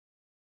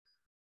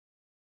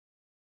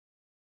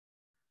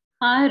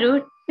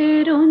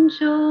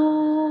அருட்பெருஞ்சோதி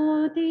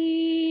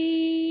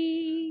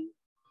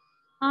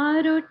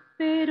அருட்பெருஞ்சோதி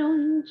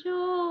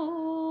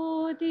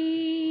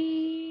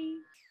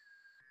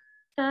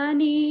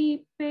தனி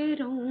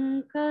பெருங்கருணை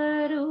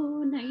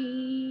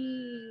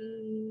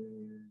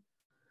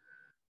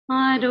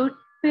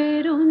அருட்பெருஞ்சோதி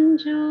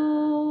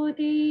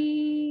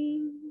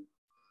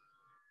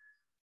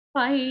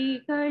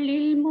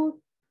பைகளில்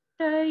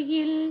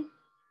முட்டையில்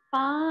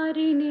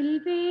பாரினில்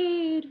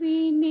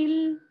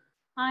வேர்வினில்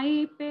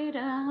ஐபெற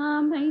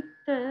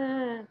அமைத்த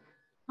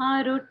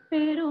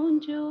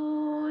அருட்பெருஞ்சோதி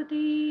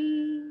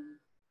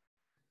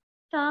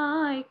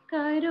தாய்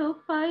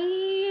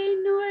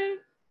கருப்பையினுள்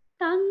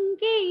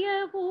தங்கிய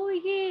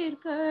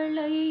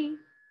உயிர்களை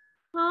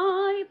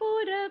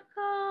ஆய்வுற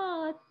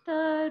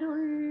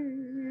காத்தருள்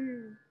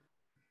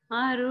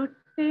அருட்பெருஞ்சோதி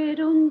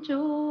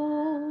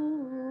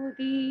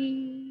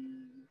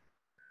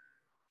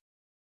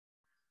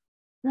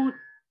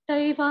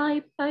முட்டை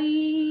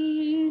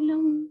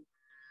வாய்ப்பையிலும்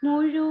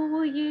முழு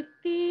உயிர்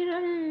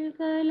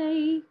திரள்களை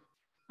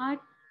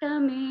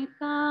அட்டமே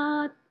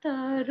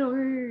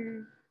காத்தருள்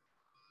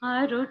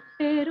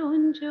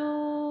அருட்பெருஞ்சோதி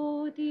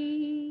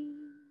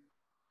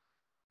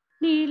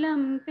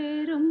நிலம்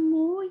பெரும்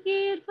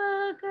உயிர்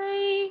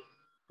வகை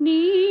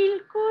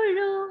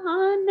நீள்குழு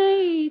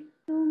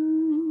அனைத்தும்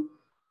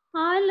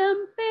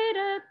அலம் பெற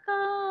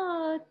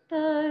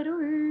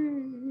காத்தருள்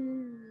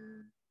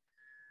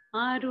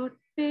அருட்பெருஞ்சோதி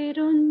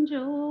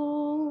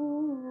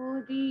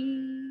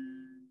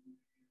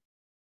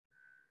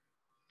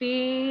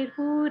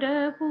பேர்புற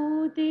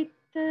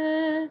பூதித்த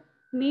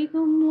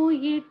மிகும்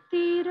உயிர்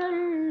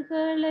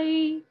திரள்களை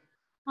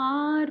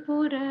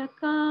ஆர்புற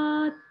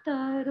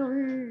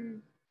காத்தருள்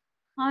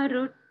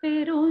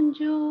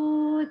அருட்பெருஞ்சோதி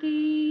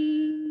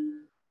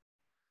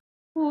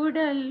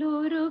உடல்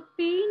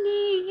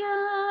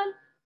உறுப்பினியால்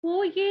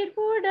உயிர்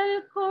உடல்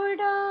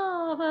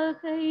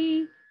கொடாவகை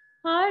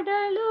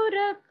அடலுற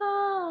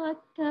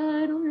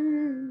காத்தருள்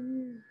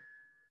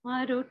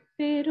அருட்பெருஞ்சோதி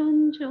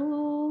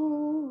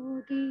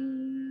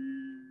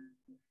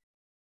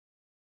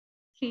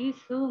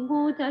சிசு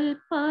முதல்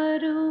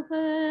பருவ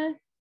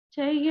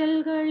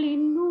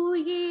செயல்களின்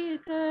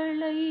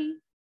உயிர்களை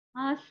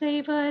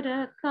அசைவர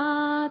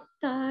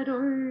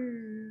காத்தருள்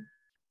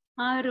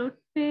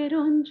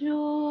அருட்பெருஞ்சோதி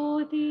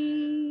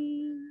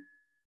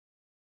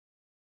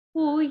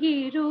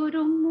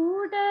உயிருறும்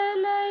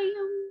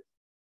உடலையும்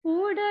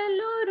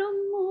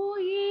உடலுறும்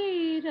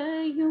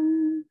உயிரையும்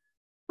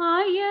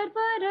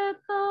அயர்வர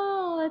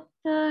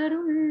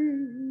காத்தருள்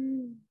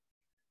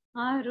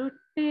அருட்பெருஞ்சோதி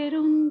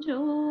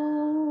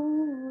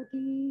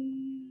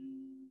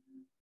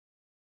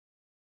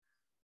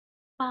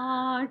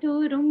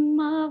பாடுறும்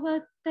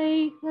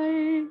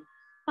அவத்தைகள்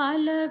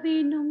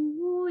பலவினும்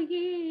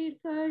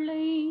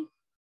உயிர்களை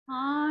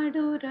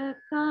ஆடுற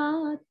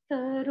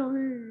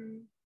காத்தருள்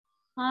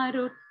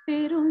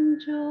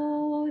அருட்பெருஞ்சோதி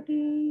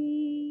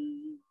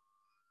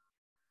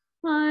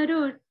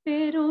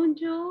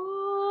அருட்பெருஞ்சோதி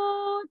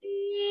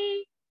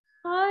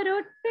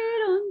அருட்பெருஞ்சோதி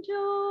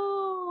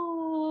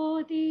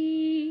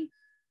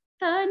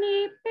தனி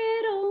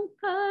பெரும்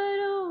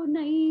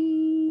கருணை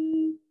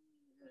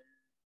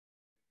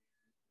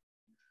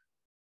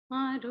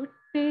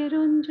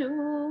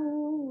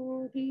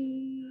அருட்பெருஞ்சோதி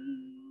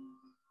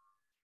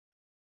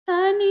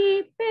தனி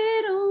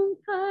பெரும்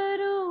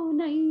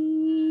கருணை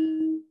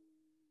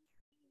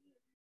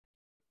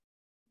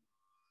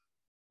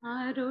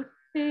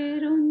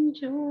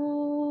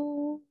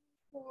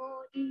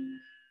அருட்பெருஞ்சோதி.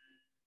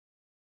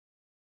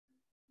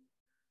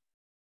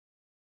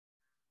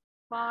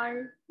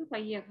 வாழ்க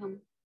வையகம்,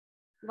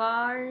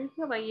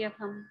 வாழ்க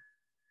வையகம்,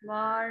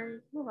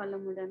 வாழ்க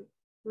வளமுடன்.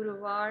 குரு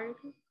வாழ்க,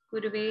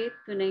 குருவே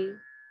துணை.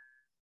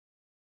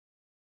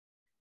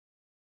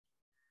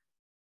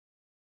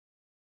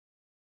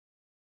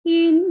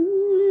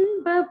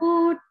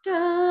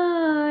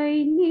 இன்பபூற்றாய்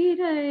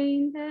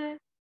நிறைந்த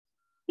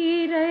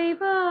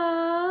இறைவா,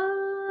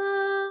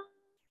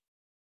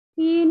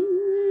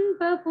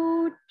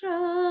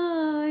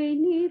 இன்பபூற்றாய்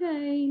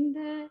நிறைந்த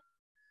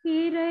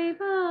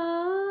இறைவா,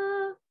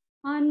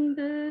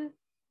 அன்பு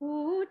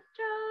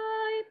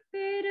ஊற்றாய்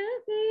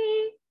பெருகி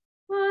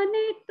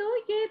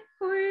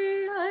அனைத்துயிர்க்குள்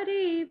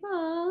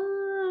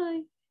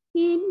அறிவாய்.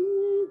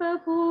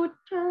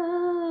 இன்பபூற்றாய்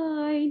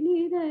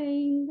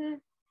நிறைந்த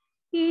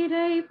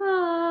இறைவா,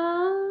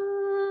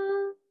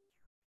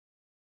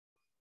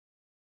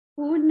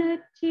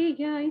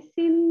 உணர்ச்சியாய்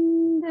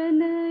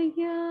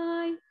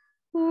சிந்தனையாய்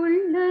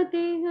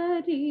உள்ளதை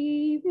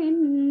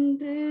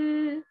அறிவென்று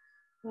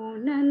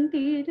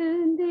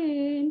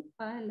உணர்ந்திருந்தேன்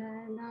பல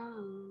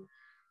நாள்.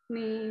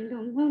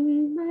 மேலும்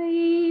உண்மை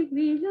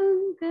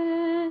விளங்க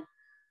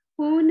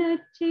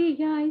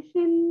உணர்ச்சியாய்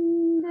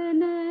சிந்தனையாய்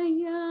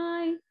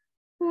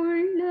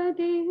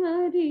உள்ளதை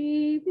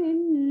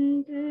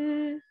அறிவென்று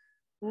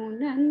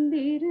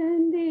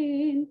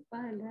உணர்ந்திருந்தேன்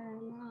பல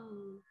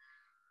நாள்.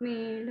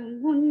 மேலும்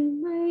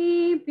உண்மை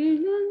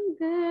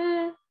விளங்க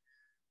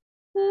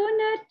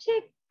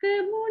உணர்ச்சிக்கு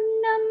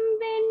முன்னம்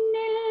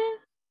வெண்ணில்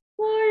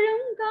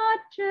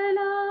ஒழுங்காற்றலாய்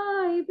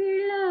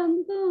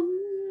விளங்கும்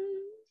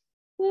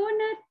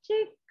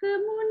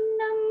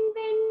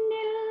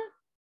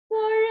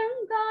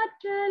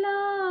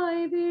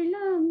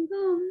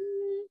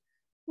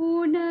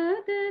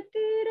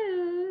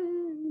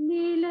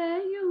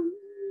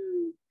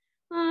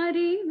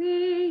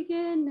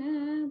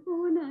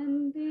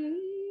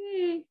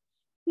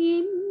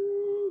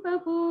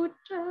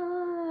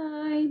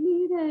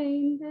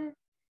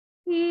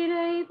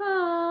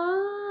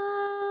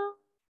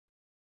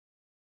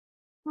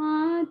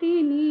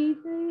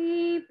ஆதிநிலை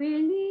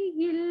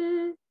வெளியில்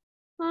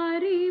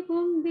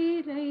அறிவும்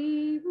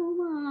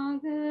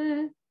விரைவுமாக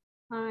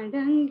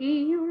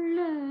அடங்கியுள்ள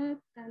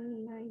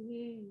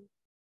தன்மையே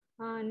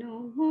அணு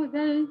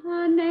முதல்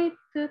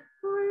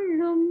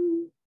அனைத்துக்குள்ளும்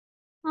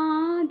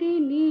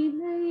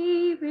ஆதிநிலை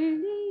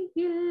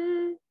வெளியில்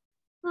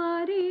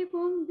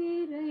அறிவும்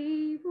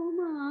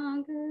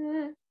விரைவுமாக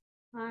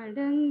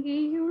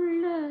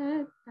அடங்கியுள்ள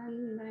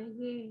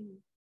தன்மையே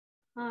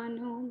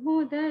அணு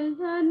முதல்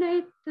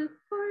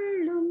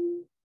அனைத்துக்குள்ளும்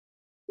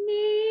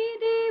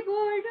நீதி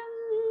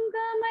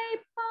ஒழுங்கமைப்பாய்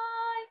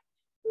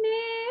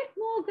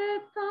நேர்முக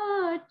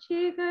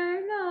காட்சிகளாய்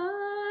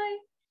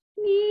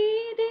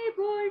நீதி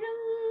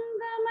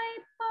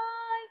ஒழுங்கமைப்பாய்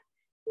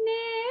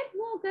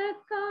நேர்முக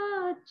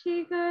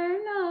காட்சிகளாய்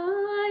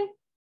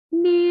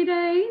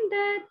நிறைந்த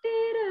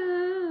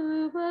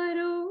திருவருளை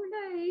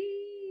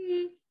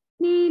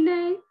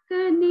நினைக்க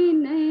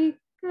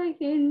நினைக்க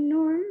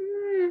என்னுள்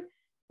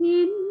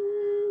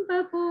இன்ப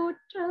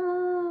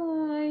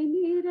போற்றாய்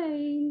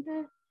நிறைந்த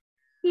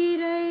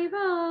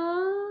இறைவா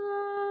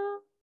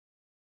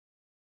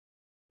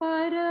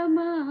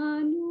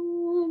பரமனு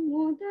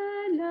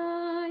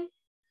முதலாய்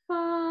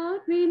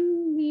பார்வின்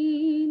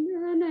மீன்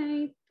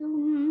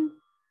அனைத்தும்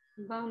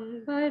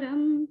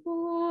பம்பரம்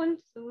போல்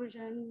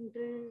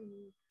சுழன்று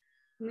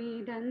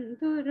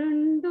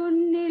மிதந்துருண்டுன்னில்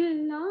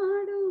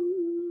நாடும்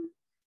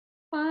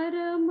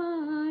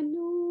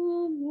பரமனு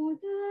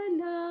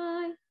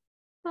முதலாய்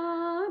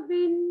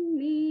பார்வின்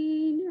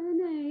மீன்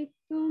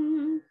அனைத்தும்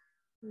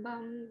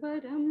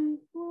பம்பரம்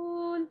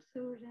போல்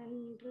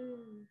சுழன்று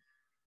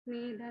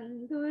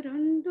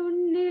மிதந்துருண்டுன்னில்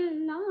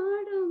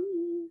நாடும்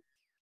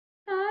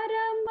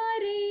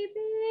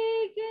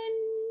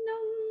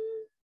தரமறிவேகென்னும்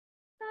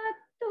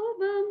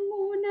தத்துவம்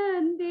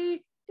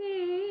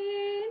உணர்ந்திட்டேன்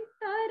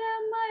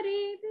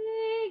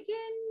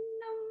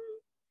தரமறிவேகென்னும்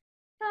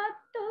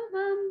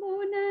தத்துவம்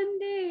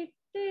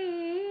உணர்ந்திட்டேன்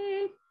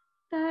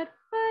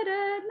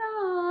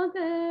தற்பரனாக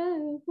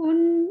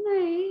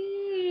உன்னை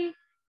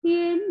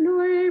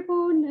என்னுள்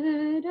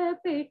உணர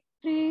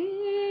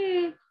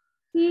பெற்றேன்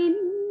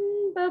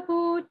இன்ப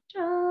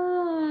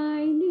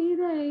போற்றாய்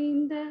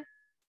நிறைந்த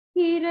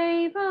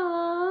இறைவா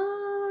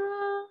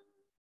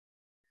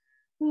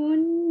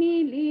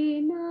உன்னிலே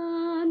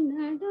நான்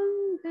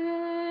அடங்க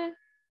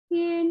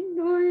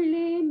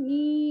என்னுள்ளே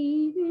நீ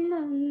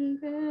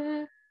விளங்க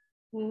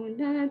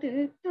உனது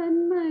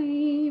தன்மை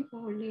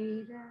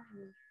ஒளிர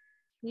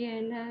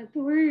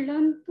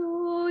எனதுள்ளம்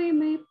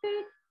தூய்மை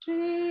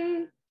பெற்றே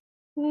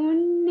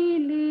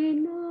உன்னிலே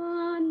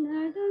நான்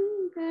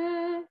அடங்க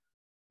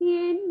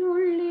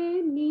என்னுள்ளே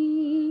நீ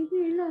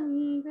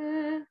விளங்க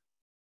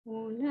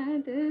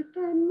உனது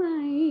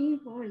தன்மை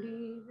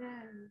ஒளிர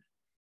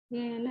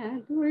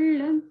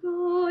எனதுள்ளம்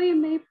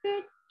தூய்மை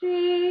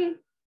பெற்றேன்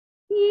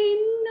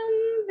இன்னும்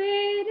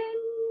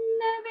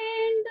வேறென்ன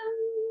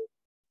வேண்டும்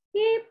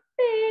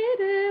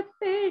இப்பேறு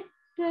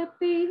பெற்ற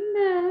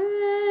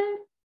பின்னர்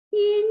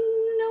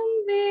இன்னும்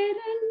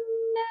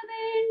வேறென்ன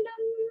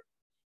வேண்டும்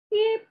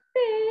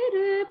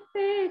இப்பேறு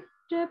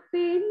பெற்ற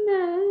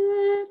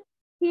பின்னர்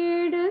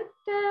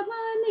எடுத்த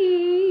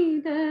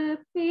மனித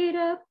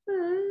பிறப்பு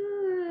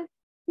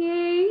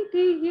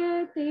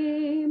எய்தியதே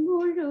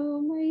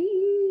முழுமை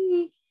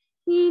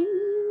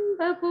இன்ப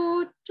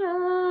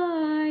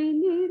போற்றாய்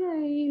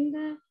நிறைந்த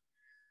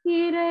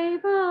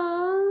இறைவா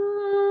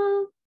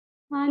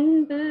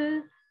அன்பு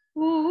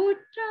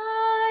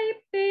ஊற்றாய்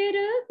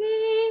பெருகி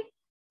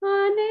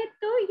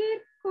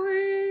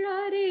அனைத்துயிர்க்குள்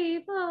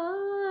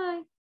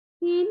அறிவாய்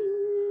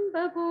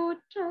இன்ப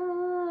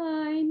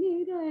போற்றாய்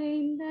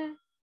நிறைந்த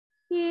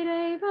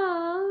இறைவா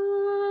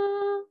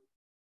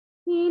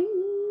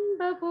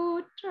இன்ப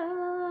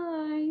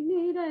போற்றாய்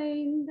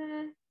நிறைந்த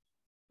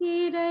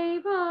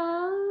இறைவா.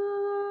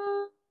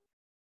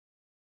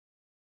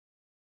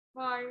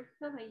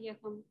 வாழ்க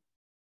வையகம்,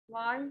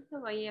 வாழ்க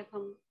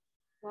வையகம்,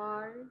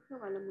 வாழ்க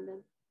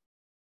வளமுடன்.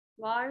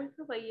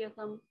 வாழ்க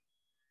வையகம்,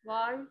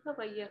 வாழ்க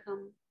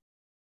வையகம்,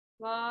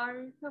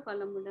 வாழ்க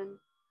வளமுடன்.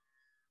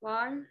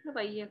 வாழ்க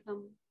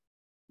வையகம்,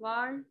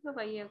 வாழ்க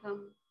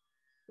வையகம்,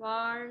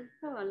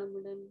 வாழ்க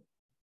வளமுடன்.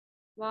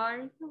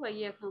 வாழ்க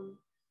வையகம்,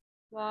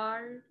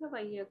 வாழ்க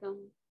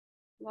வையகம்,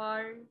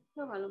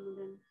 வாழ்க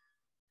வளமுடன்.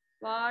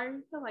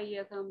 வாழ்க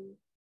வையகம்,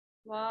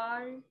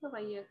 வாழ்க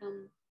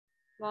வையகம்,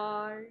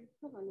 வாழ்க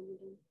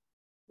வளமுடன்.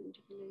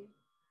 நன்றி.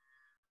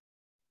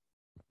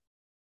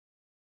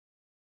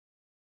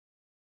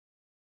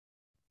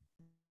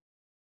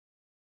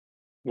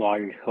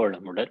 வாழ்க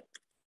வளமுடன்.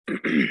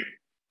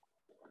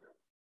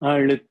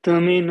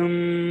 அழுத்தமெனும்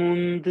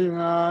முந்து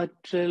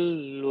ஆற்றல்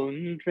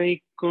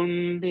ஒன்றைக்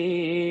கொண்டே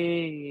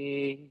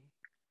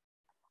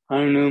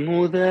அணு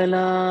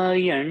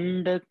முதலாய்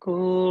அண்ட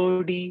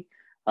கோடி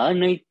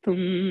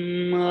அனைத்தும்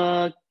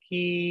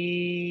ஆக்கி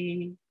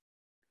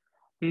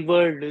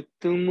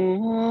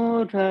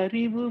வழுத்துமோர்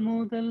அறிவு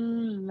முதல்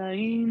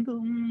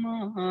ஐந்தும்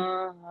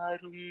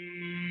மாறும்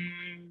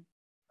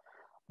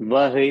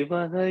வகை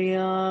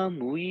வகையாம்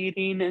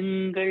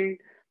உயிரினங்கள்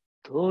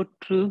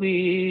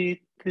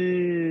தோற்றுவித்து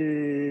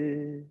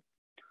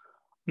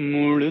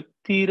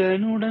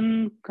முழுத்திறனுடன்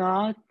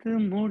காத்து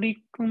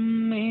முடிக்கும்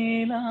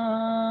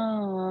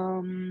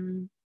மேலாம்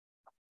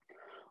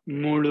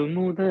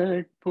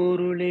முழுமுதற்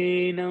பொருளே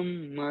நம்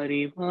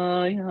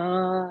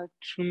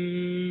அறிவாயாற்றும்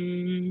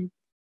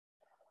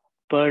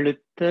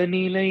பழுத்த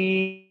நிலை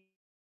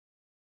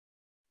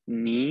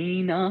நீ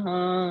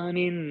நான்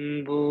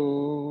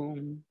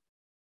என்போம்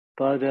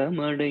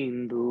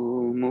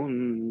பதமடைந்தோம்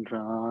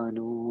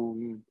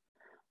ஒன்றானோம்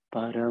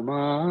பரமானந்தம்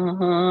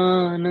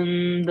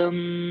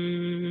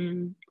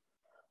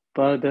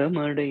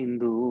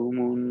பதமடைந்தோம்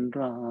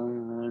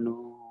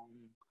ஒன்றானோம்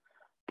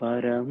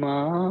பரமானந்தம்.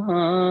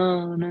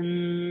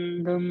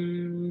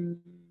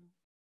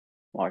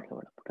 வாழ்க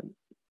வளமுடன்.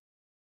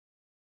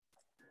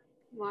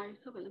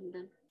 வாழ்க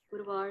வளமுடன்.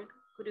 குருவாழ்க,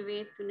 குருவே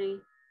துணை.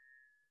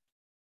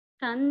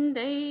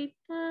 தந்தை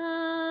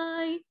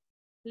தாய்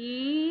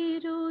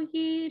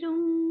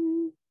ஈருயிரும்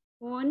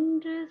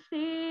ஒன்று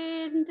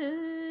சேர்ந்து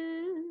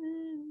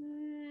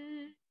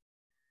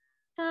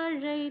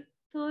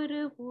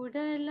தழைத்தொரு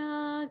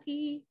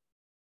உடலாகி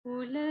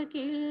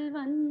உலகில்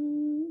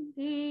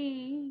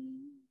வந்தேன்.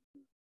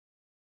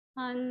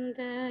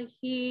 அந்த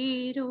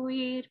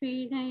ஈருயிர்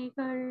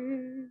வினைகள்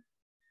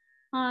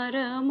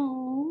அறமோ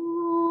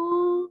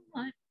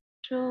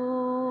அற்றோ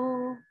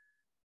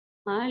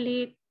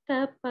அளித்த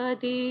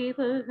பதிவுகளெல்லாம்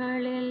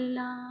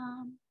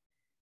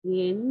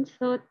என்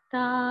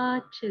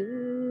சொத்தாச்சு.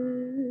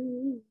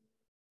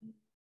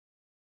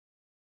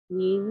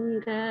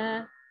 இந்த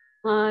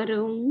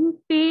அரும்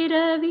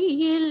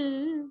பிறவியில்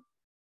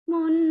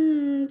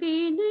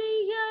முன்வினை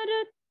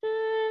அறுத்து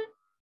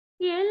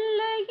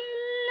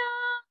எல்லையில்லா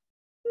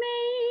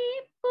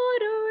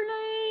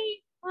மெய்ப்பொருளை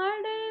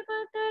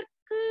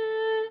அடைவதற்கு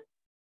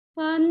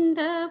வந்த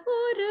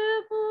ஒரு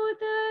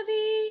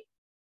உதவி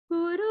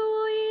குரு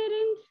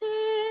உயிரின்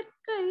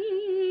சேர்க்கை.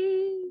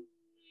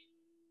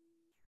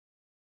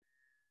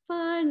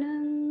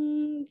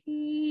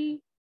 வணங்கி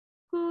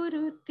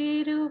குரு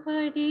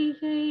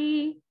திருவடியை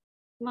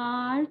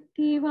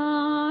வாழ்த்தி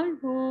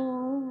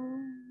வாழ்வோம்.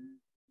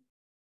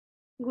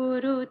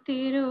 குரு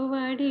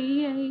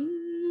திருவடியை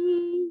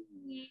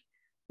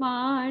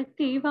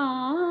வாழ்த்தி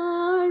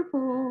வாழ்வோம்.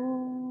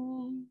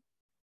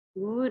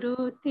 குரு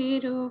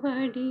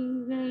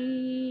திருவடியை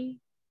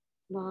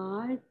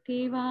வாழ்த்தி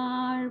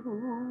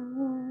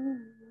வாழ்வோம்.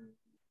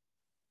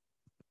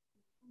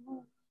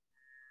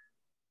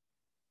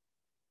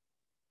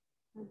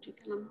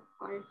 நன்றிகளம்.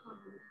 வாழ்க.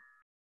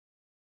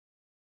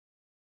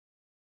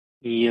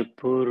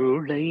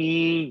 எப்பொருளை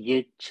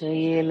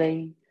எச்செயலை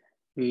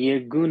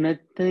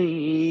எக்குணத்தை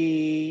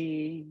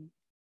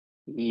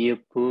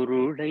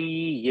எப்பொருளை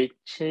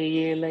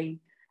எச்செயலை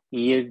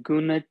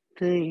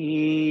எக்குணத்தை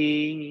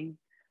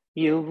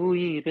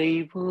எவ்வுயிரை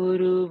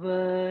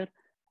ஒருவர்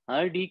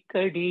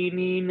அடிக்கடி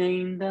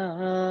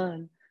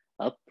நினைந்தால்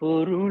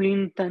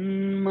அப்பொருளின்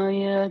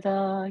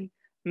தன்மையதாய்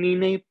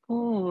நினைப்போராற்றல்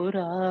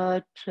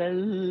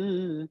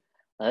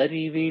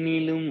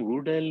அறிவினிலும்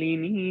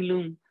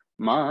உடலினிலும்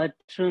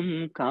மாற்றம்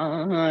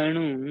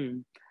காணும்.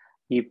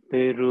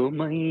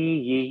 இப்பெருமை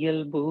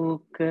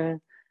இயல்பூக்க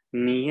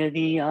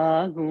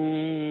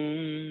நியதியாகும்.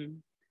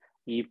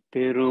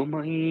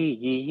 இப்பெருமை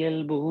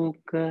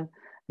இயல்பூக்க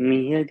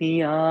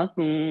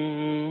நியதியாகும்.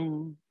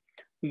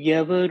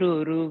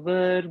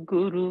 எவரொருவர்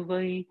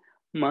குருவை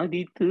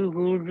மதித்து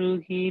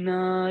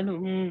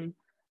ஒழுகினாலும்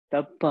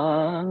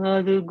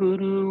தப்பாது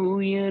குரு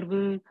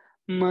உயர்வு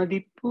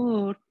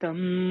மதிப்போர்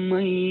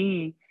தம்மை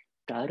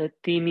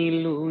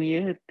தரத்தினில்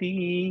உயர்த்தி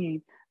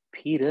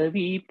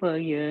பிறவி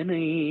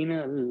பயனை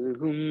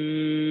நல்கும்.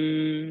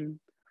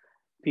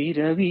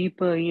 பிறவி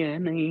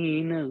பயனை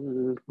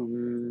நல்கும்.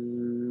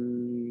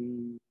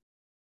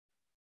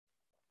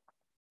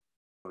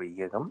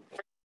 வையகம்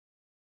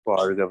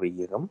வாழ்க,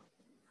 வையகம்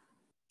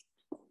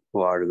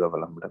வாழ்க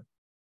வளமுடன்.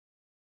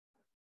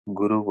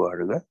 குரு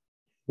வாழ்க,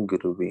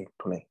 குருவே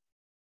துணை.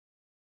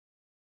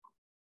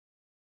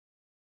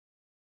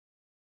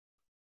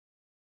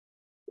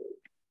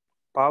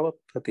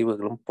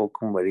 பாவப்பதிவுகளும்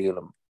போக்கும்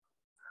வழிகளும்,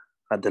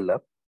 அதுல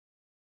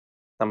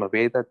நம்ம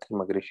வேதாத்ரி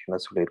மகரிஷி என்ன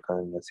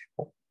சொல்லியிருக்காங்க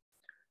யோசிப்போம்.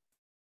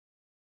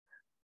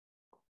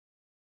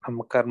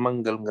 நம்ம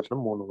கர்மங்கள்ங்கிறது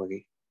 3 வகை.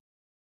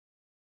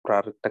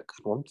 பிராரத்த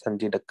கர்மம்,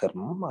 சஞ்சித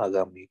கர்மம்,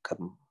 ஆகாமிய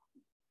கர்மம்.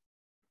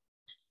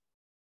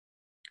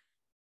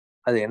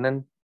 அது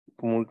என்னன்னு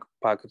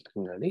பார்க்கறதுக்கு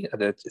முன்னாடி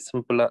அதை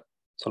சிம்பிளா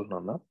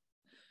சொல்லணும்னா,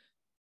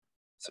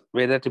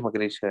 வேதாத்ரி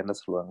மகரிஷி என்ன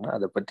சொல்லுவாங்கன்னா,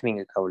 அதை பற்றி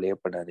நீங்க கவலையே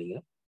படாதீங்க.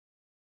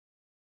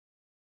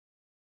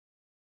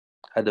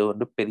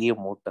 அது பெரிய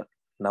மூட்டை.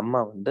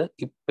 நம்ம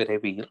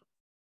இப்பிறவியில்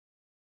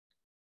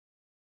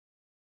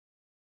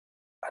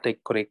அதை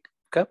குறைக்க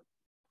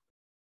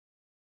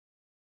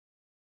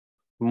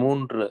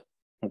 3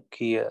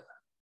 முக்கிய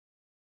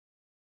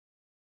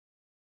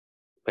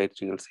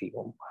பயிற்சிகள்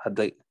செய்வோம்.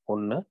 அதை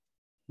 1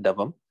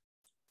 தவம்,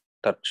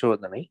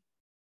 தற்சோதனை,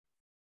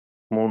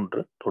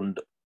 3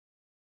 தொண்டு.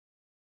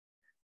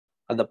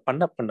 அதை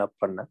பண்ண பண்ண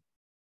பண்ண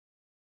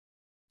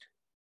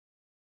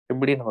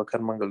எப்படி நம்ம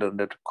கர்மங்கள்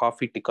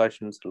காஃபி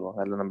டிகாஷன் சொல்லுவாங்க,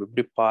 அதுல நம்ம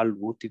எப்படி பால்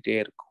ஊத்திட்டே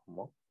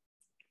இருக்கோமோ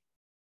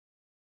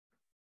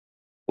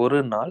ஒரு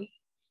நாள்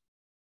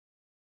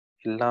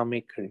எல்லாமே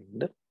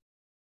கழிந்து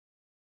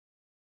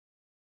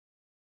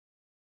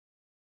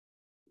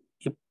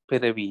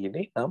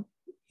இப்பிறவியிலே நாம்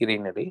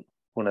இறைநிலை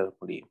உணர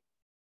முடியும்.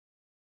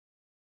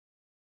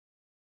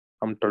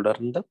 நாம்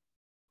தொடர்ந்து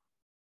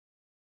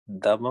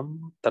தவம்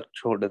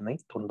தற்சோதனை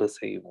தொண்டு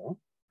செய்வோம்.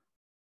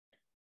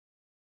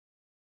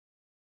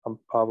 நம்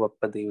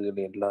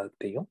பாவப்பதிவுகள்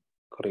எல்லாத்தையும்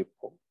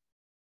குறைப்போம்.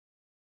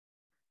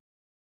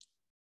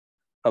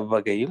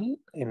 அவ்வகையில்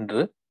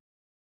இன்று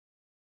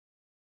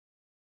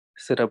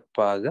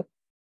சிறப்பாக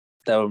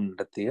தவம்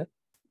நடத்திய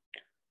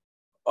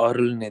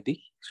அருள்நிதி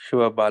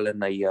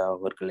சிவபாலன் ஐயா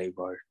அவர்களை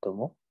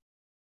வாழ்த்துவோம்.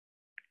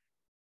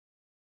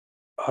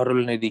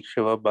 அருள்நிதி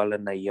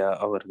சிவபாலன் ஐயா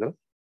அவர்கள்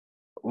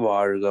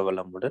வாழ்க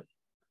வளமுடன்.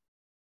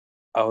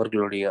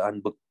 அவர்களுடைய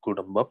அன்பு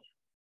குடும்பம்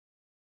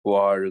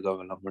வாழ்க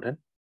வளமுடன்.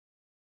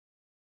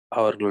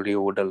 அவர்களுடைய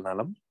உடல்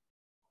நலம்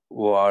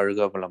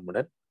வாழ்க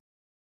வளமுடன்.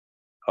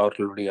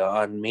 அவர்களுடைய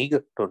ஆன்மீக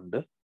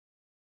தொண்டு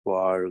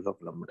வாழ்க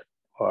வளமுடன்.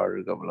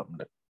 வாழ்க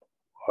வளமுடன்.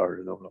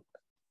 வாழ்க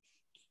வளமுடன்.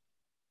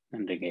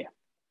 நன்றிங்க.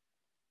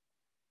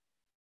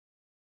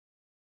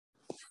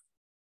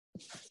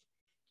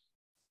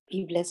 Be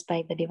blessed by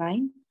the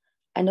divine.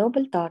 A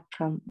noble thought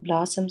from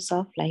Blossoms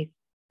of Life.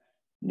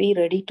 Be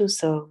ready to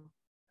serve.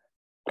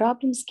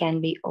 Problems can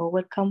be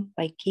overcome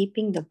by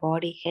keeping the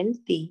body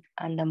healthy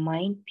and the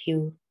mind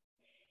pure.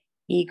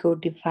 Ego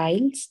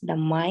defiles the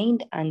mind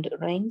and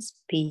reigns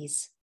peace.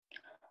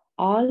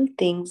 All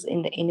things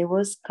in the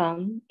universe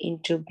come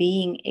into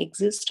being,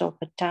 exist of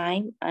a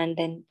time, and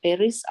then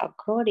perish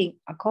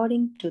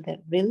according to the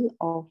will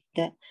of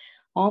the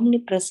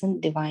omnipresent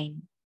divine.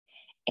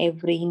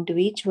 Every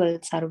individual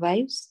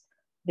survives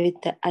with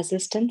the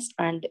assistance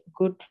and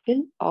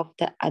goodwill of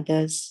the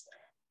others.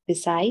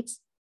 Besides,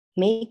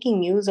 making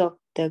use of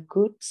the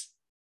goods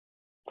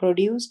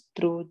produced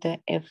through the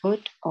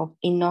effort of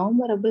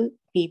innumerable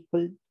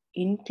people,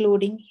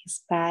 including his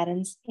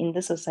parents in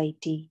the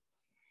society.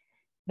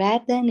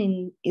 Where then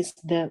is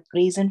the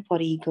reason for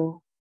ego?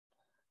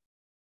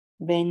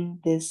 When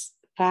this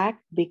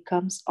fact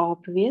becomes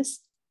obvious,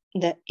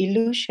 the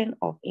illusion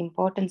of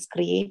importance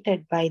created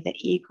by the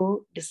ego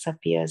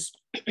disappears.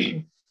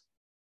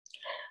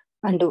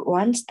 And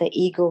once the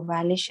ego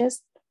vanishes,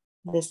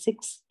 the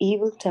 6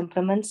 evil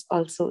temperaments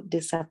also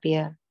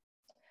disappear.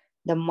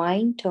 The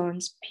mind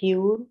turns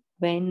pure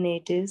when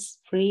it is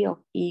free of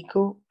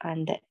ego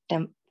and the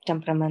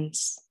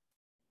temperaments.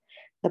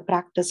 The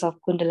practice of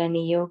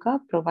Kundalini Yoga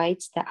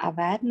provides the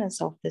awareness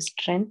of the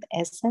strength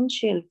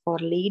essential for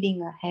leading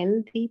a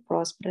healthy,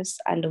 prosperous,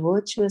 and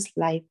virtuous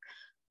life,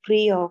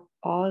 free of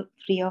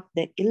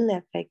the ill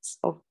effects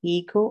of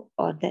ego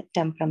or the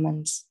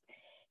temperaments.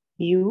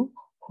 You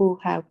who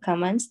have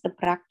commenced the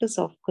practice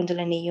of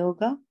Kundalini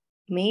Yoga,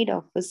 made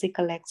of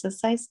physical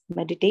exercise,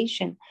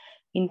 meditation,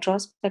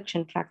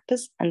 introspection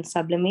practice, and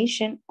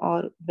sublimation,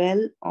 are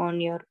well on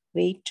your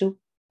way to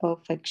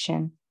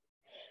perfection.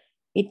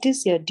 It is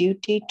your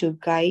duty to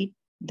guide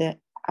the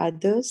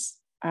others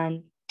and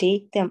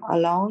take them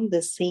along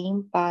the same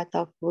path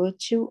of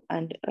virtue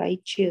and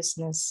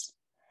righteousness.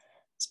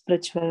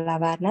 Spiritual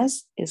awareness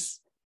is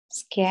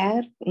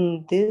scarce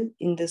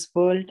in this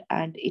world,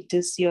 and it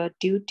is your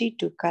duty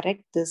to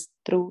correct this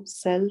through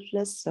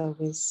selfless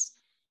service.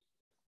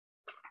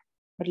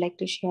 I would like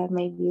to share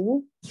my view.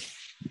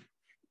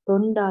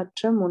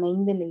 தொண்டாற்ற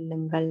முனைந்து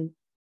நில்லுங்கள்.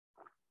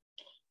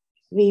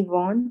 We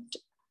want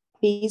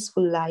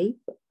peaceful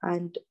life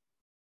and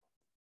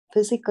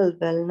physical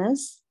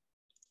wellness.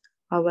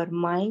 Our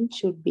mind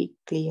should be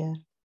clear.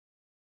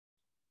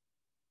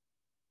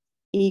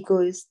 Ego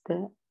is the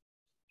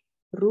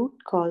root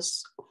cause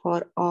for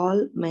all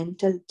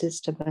mental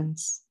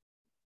disturbance.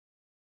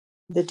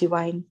 The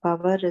divine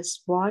power is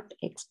what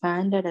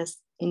expanded as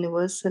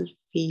universal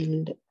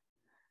field.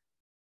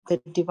 The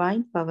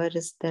divine power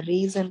is the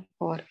reason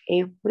for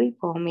every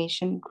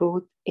formation,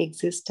 growth,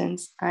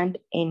 existence, and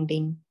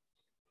ending.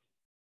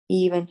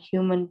 Even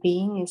human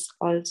being is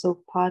also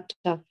part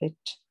of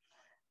it.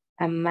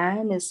 A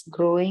man is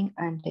growing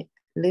and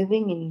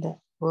living in the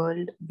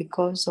world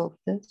because of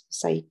the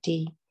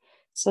society.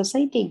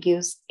 Society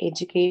gives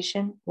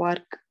education,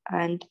 work,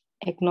 and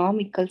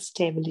economical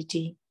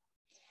stability.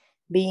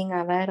 Being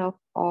aware of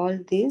all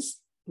this,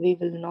 we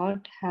will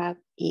not have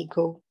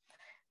ego.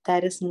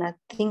 There is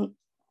nothing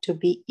to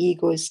be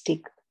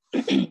egoistic.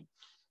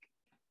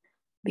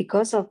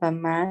 Because of a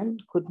man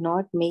could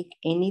not make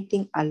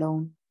anything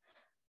alone.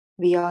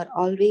 We are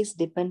always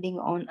depending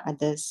on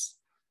others.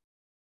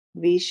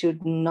 We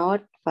should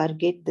not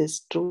forget this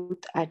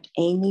truth at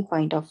any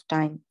point of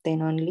time. Then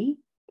only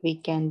we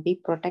can be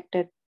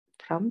protected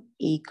from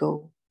ego.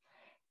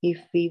 If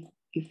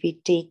we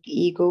take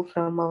ego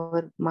from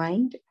our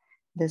mind,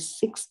 the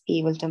 6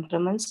 evil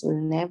temperaments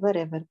will never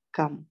ever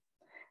come.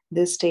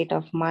 This state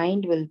of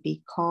mind will be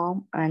calm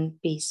and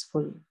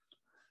peaceful.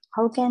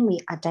 How can we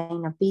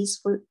attain a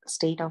peaceful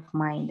state of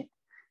mind?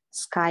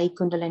 Sky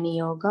Kundalini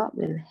Yoga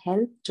will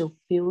help to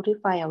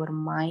purify our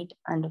mind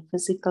and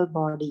physical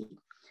body.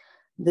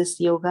 This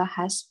yoga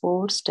has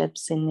 4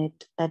 steps in it,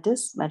 that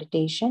is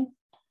meditation,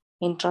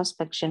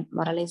 introspection,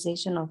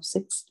 moralization of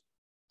 6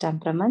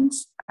 temperaments,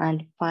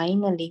 and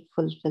finally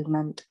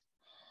fulfillment.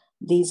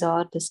 These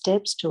are the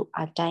steps to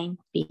attain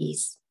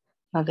peace.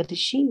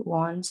 Maharishi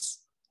wants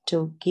to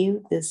give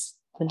this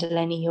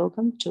Kundalini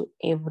Yogam to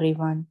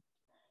everyone.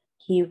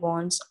 He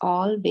wants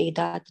all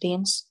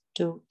Vedatrians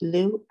to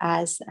live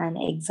as an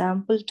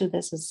example to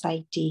the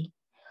society.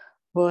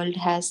 World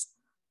has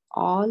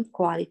all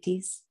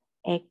qualities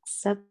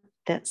except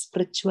the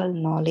spiritual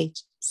knowledge.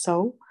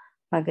 So,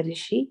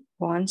 Maharishi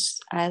wants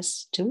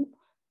us to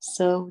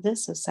serve the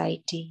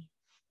society.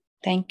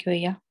 Thank you,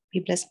 Aya. Be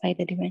blessed by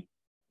the divine.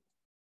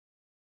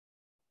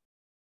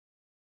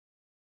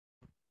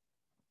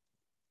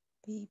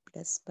 Be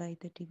blessed by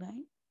the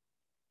divine.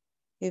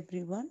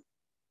 Everyone,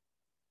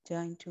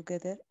 join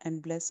together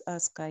and bless our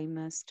Sky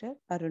Master,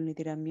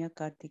 Arulnidhi Ramya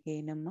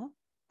Karthikeyanamma,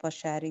 for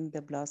sharing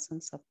the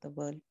blossoms of the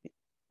world,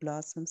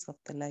 blossoms of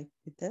the life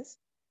with us.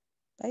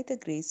 By the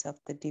grace of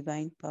the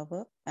divine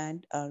power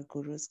and our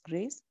Guru's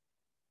grace,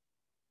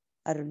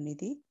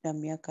 Arulnidhi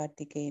Ramya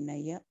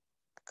Karthikeyanaya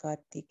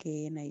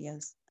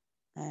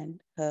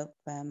and her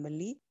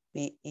family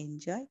may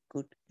enjoy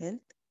good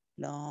health,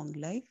 long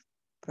life,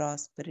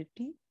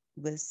 prosperity,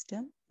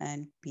 wisdom,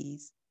 and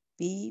peace.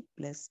 Be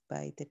blessed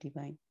by the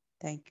divine.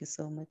 Thank you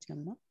so much,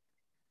 Amma.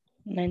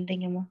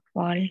 நன்றிங்கம்மா.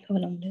 வாழ்க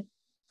வளமுடன்.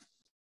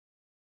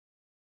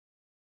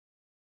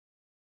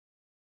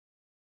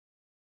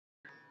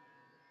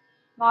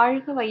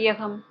 வாழ்க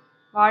வையகம்,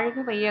 வாழ்க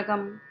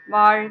வையகம்,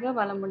 வாழ்க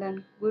வளமுடன்.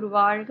 குரு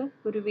வாழ்க,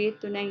 குருவே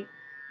துணை.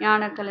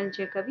 ஞான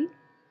களஞ்சிய கவி.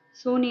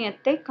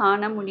 சூனியத்தை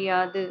காண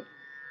முடியாது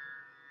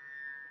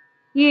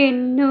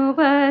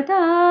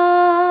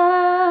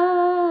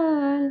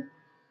எண்ணுவதால்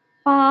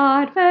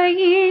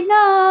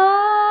பார்வையினால்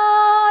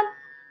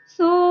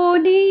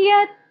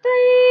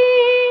சூனியத்தை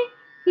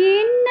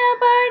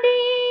இன்னபடி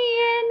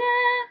என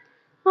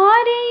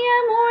அறிய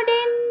முடிந்திடாது.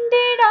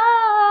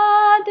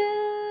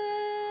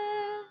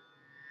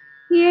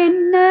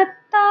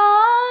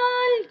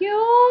 எண்ணத்தால்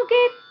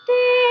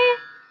யோகித்தே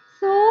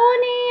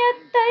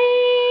சூனியத்தை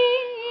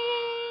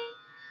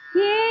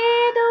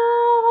ஏதோ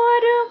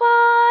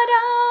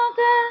ஒருவாறாக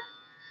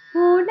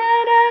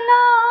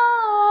உணரலாகும்.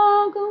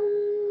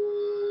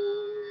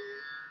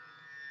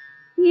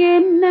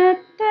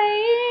 எண்ணத்தை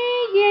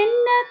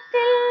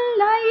எண்ணத்தில்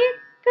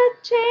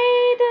லயிக்கச்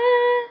செய்து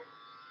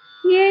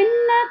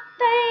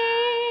எண்ணத்தை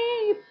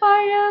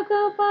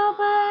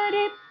பழகுபவர்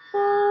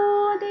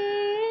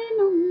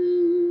எப்போதேனும்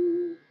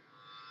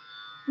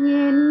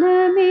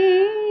எண்ணமே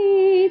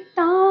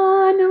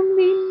தானும்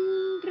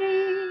இன்றே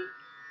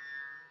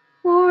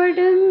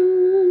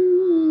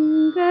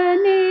ஒடுங்க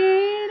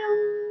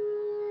நேரும்.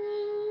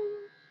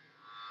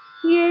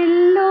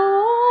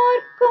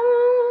 எல்லோர்க்கும்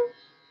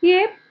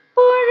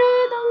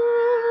எப்பொழுதும்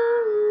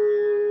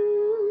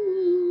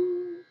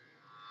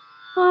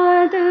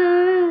அது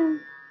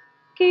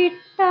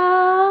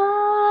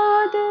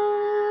கிட்டாது.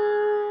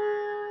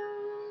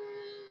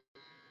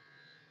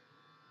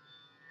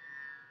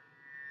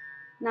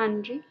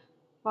 நன்றி.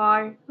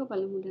 வாழ்க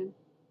வளமுடன்.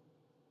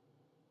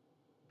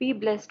 Be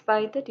blessed by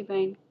the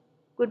divine.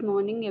 Good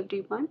morning,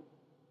 everyone.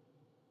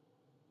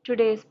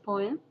 Today's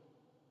poem.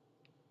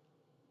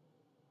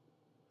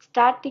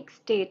 Static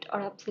state or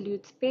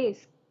absolute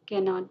space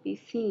cannot be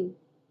seen.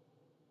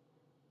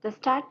 The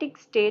static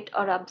state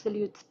or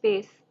absolute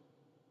space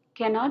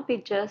cannot be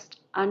just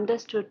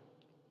understood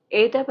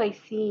either by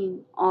seeing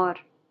or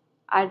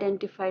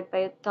identified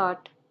by a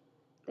thought.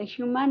 The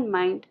human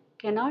mind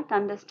cannot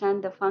understand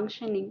the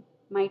functioning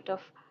might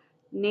of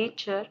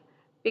nature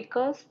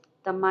because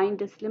the mind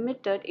is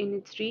limited in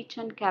its reach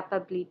and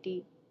capability.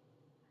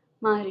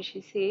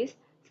 Maharishi says,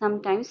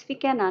 sometimes we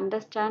can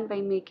understand by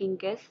making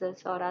guesses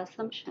or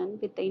assumptions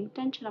with the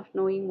intention of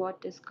knowing what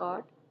is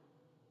God,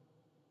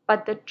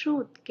 but the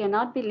truth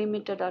cannot be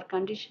limited or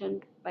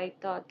conditioned by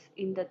thoughts.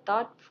 In the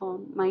thought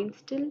form, mind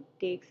still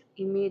takes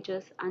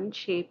images and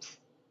shapes.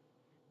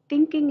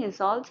 Thinking is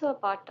also a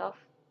part of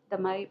the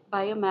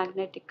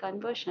biomagnetic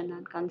conversion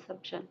and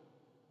consumption.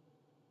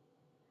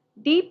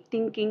 Deep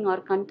thinking or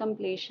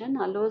contemplation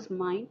allows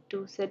mind to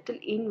settle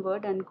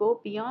inward and go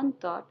beyond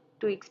thought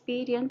to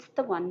experience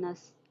the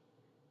oneness.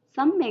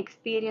 Some may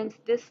experience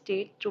this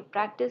state through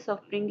practice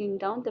of bringing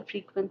down the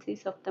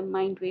frequencies of the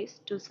mind waves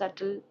to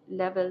subtle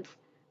levels.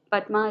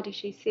 But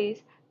Maharishi says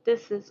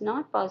this is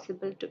not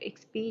possible to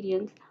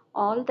experience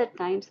all the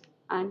times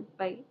and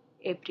by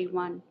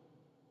everyone.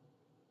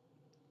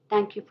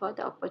 Thank you for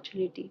the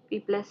opportunity. Be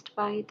blessed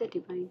by the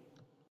divine.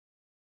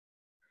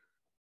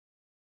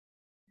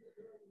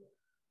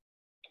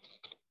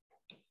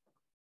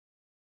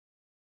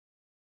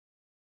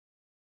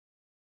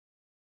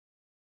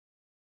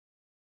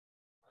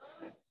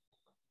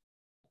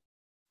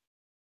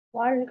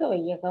 வாழ்க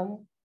வையகம்,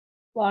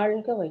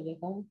 வாழ்க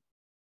வையகம்,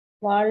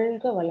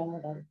 வாழ்க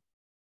வளமுடன்.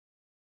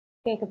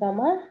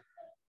 கேக்குதாமா?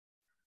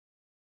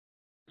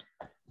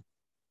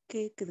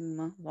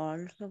 கேக்குதுங்கம்மா.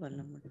 வாழ்க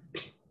வளமுடன்.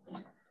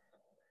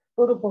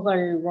 குரு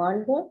புகழ்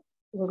வாழ்க,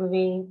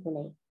 குருவே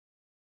துணை.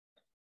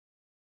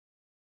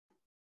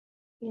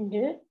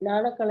 இன்று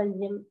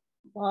ஞானக்களஞ்சியம்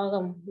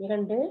பாகம்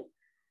 2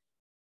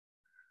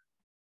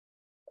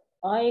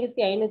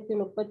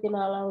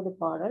 1534வது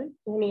பாடல்.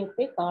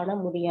 சூனியத்தை காண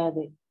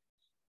முடியாது.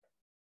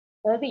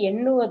 அதாவது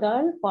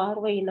எண்ணுவதால்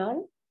பார்வையினால்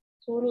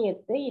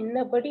சூனியத்தை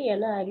இன்னபடி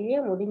என அறிய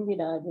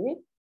முடிந்திடாது.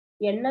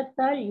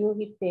 எண்ணத்தால்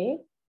யூகித்தே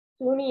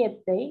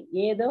சூனியத்தை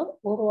ஏதோ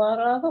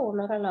ஒருவாறாக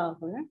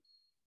உணரலாகும்.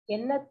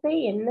 எண்ணத்தை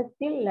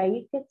எண்ணத்தில்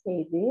லயிக்க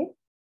செய்து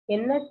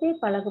எண்ணத்தை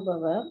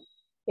பழகுபவர்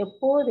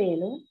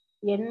எப்போதேனும்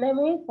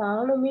எண்ணமே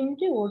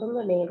தானுமின்றி ஒடுங்க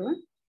நேரும்.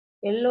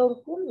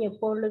 எல்லோருக்கும்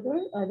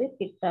எப்பொழுதும் அது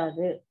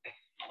கிட்டாது.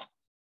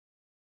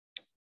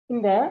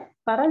 இந்த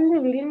பறந்து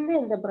விரிந்த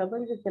இந்த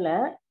பிரபஞ்சத்துல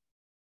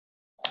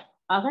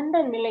அகண்ட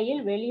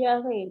நிலையில்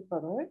வெளியாக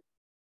இருப்பதும்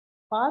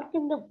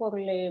பார்க்கின்ற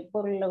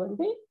பொருளை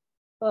வந்து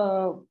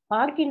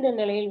பார்க்கின்ற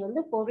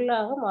நிலையில்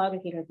பொருளாக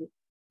மாறுகிறது.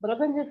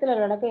 பிரபஞ்சத்துல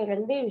நடக்கிற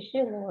 2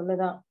 விஷயம்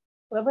ஒண்ணுதான்.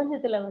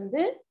 பிரபஞ்சத்துல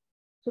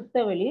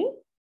சுத்தவெளி,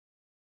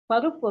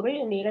 பருப்பொருள்,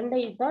 இந்த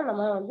 2ஐயும் தான்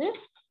நம்ம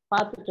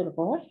பார்த்துட்டு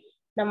இருக்கோம்.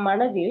 நம்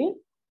மனதில்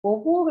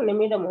ஒவ்வொரு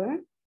நிமிடமும்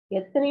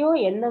எத்தனையோ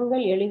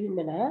எண்ணங்கள்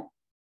எழுகின்றன.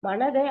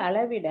 மனதை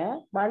அளவிட,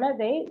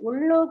 மனதை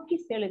உள்நோக்கி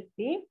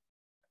செலுத்தி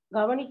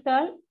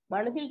கவனித்தால்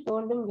மனதில்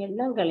தோன்றும்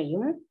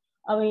எண்ணங்களையும்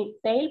அவை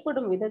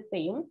செயல்படும்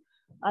விதத்தையும்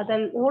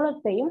அதன்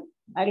மூலத்தையும்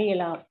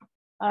அறியலாம்.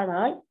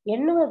 ஆனால்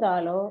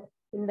எண்ணுவதாலோ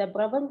இந்த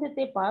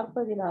பிரபஞ்சத்தை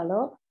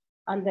பார்ப்பதினாலோ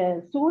அந்த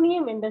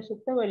சூனியம் என்ற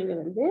சுத்த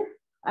வழியை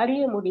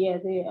அறிய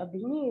முடியாது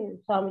அப்படின்னு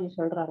சுவாமிஜி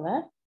சொல்றாங்க.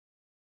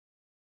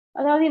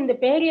 அதாவது இந்த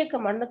பேரியக்க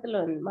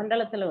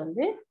மண்டலத்துல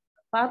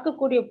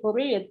பார்க்கக்கூடிய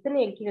பொருள் எத்தனை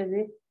இருக்கிறது?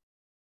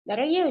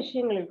 நிறைய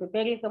விஷயங்கள் இருக்கு.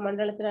 பேரியக்க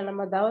மண்டலத்துல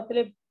நம்ம தவத்துல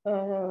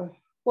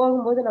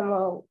போகும்போது நம்ம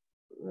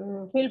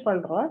ஃபீல்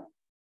பண்றோம்.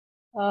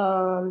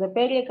 இந்த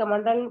பேரியக்க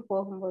மண்டலம்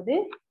போகும்போது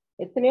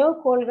எத்தனையோ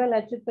கோள்கள்,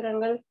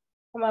 நட்சத்திரங்கள்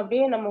நம்ம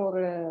அப்படியே நம்ம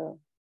ஒரு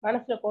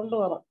மனசுல கொண்டு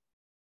வரோம்.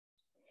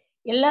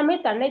 எல்லாமே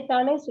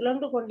தன்னைத்தானே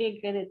சுழன்று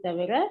கொண்டிருக்கிறதே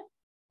தவிர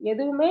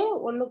எதுவுமே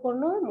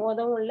ஒண்ணுக்கொண்ணு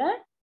மோதவும் இல்லை,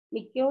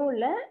 நிக்கவும்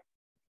இல்லை.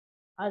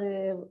 அது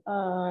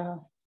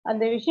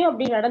அந்த விஷயம்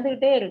அப்படி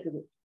நடந்துகிட்டே இருக்குது.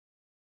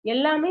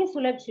 எல்லாமே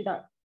சுழற்சி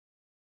தான்.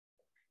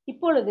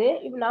 இப்பொழுது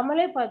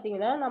நம்மளே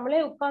பாத்தீங்கன்னா, நம்மளே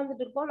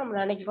உட்கார்ந்துட்டு இருக்கோம், நம்ம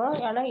நினைக்கிறோம்.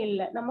 ஆனா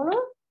இல்லை,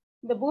 நம்மளும்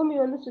இந்த பூமி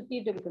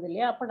சுத்திட்டு இருக்குது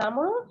இல்லையா? அப்ப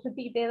நம்மளும்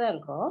சுத்திக்கிட்டே தான்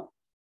இருக்கோம்.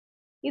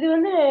 இது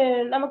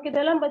நமக்கு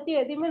இதெல்லாம் பத்தி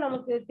எதுவுமே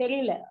நமக்கு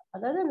தெரியல.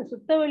 அதாவது அந்த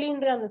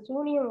சுத்தவெளின்ற அந்த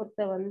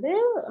சூனியத்தை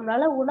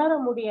நம்மளால உணர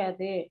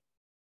முடியாது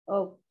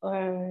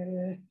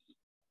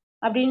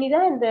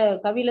அப்படின்னுதான் இந்த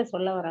கவியில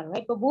சொல்ல வராங்க.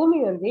 இப்ப பூமி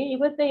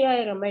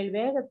 25,000 மைல்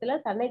வேகத்துல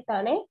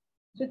தன்னைத்தானே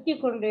சுத்தி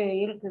கொண்டு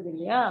இருக்குது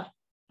இல்லையா?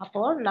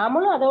 அப்போ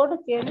நம்மளும் அதோட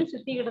சேர்ந்து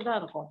சுத்திக்கிட்டு தான்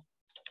இருக்கோம்.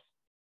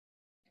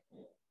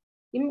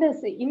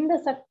 இந்த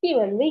சக்தி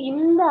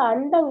இந்த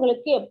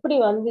அண்டங்களுக்கு எப்படி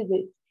வந்தது?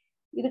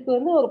 இதுக்கு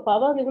ஒரு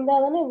பவர்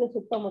இருந்தாதானே இதை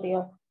சுத்த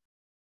முடியும்.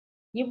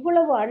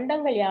 இவ்வளவு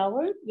அண்டங்கள்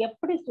யாவும்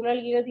எப்படி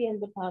சுழல்கிறது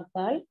என்று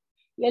பார்த்தால்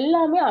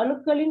எல்லாமே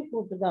அணுக்களின்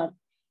கூட்டுதான்.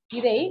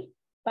 இதை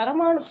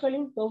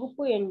பரமாணுக்களின்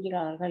தொகுப்பு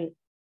என்கிறார்கள்.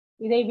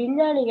 இதை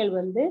விஞ்ஞானிகள்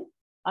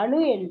அணு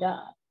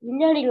என்றால்,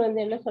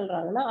 விஞ்ஞானிகள் என்ன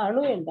சொல்றாங்கன்னா,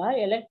 அணு என்றால்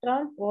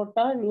எலக்ட்ரான்,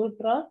 புரோட்டான்,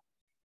 நியூட்ரான்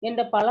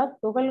என்ற பல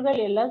துகள்கள்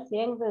எல்லாம்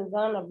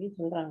சேர்ந்ததுதான் அப்படின்னு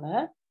சொல்றாங்க.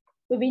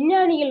 இப்ப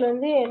விஞ்ஞானிகள்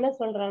என்ன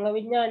சொல்றாங்க?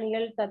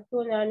 விஞ்ஞானிகள்,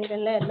 தத்துவ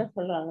ஞானிகள்லாம் என்ன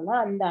சொல்றாங்கன்னா,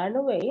 அந்த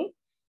அணுவை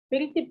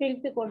பிரித்து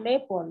பிரித்து கொண்டே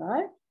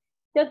போனால்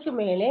இதற்கு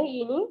மேலே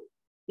இனி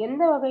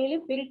எந்த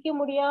வகையிலும் பிரிக்க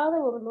முடியாத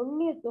ஒரு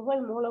நுண்ணிய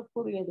துகள்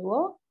மூலக்கூறு எதுவோ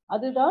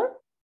அதுதான்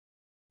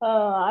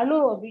அணு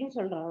அப்படின்னு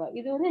சொல்றாங்க.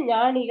 இது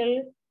ஞானிகள்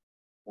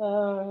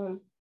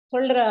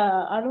சொல்ற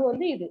அணு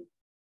இது.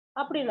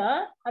 அப்படின்னா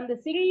அந்த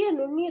சிறிய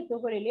நுண்ணிய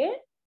துகளிலே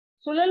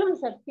சுழலும்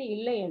சக்தி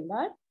இல்லை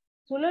என்றால்,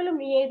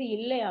 சுழலும் நியதி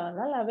இல்லை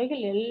ஆனால்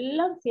அவைகள்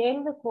எல்லாம்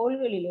சேர்ந்த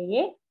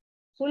கோள்களிலேயே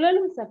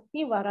சுழலும்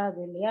சக்தி வராது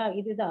இல்லையா?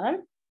 இதுதான்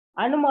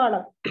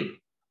அனுமானம்.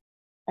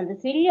 அந்த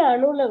சிறிய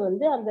அணுல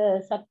அந்த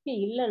சக்தி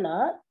இல்லைன்னா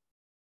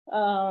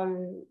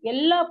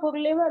எல்லா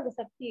பொருளையுமே அந்த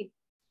சக்தி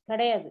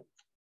கிடையாது.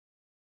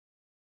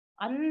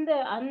 அந்த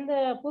அந்த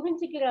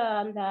புரிஞ்சுக்கிற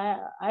அந்த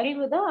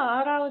அறிவு தான்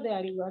 6வது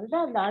அறிவு.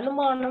 அதுதான் அந்த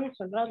அனுமானம்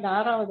சொல்ற அந்த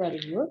 6வது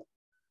அறிவு.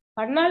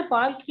 கண்ணால்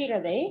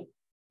பார்க்கிறதை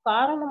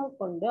காரணம்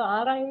கொண்டு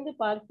ஆராய்ந்து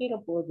பார்க்கிற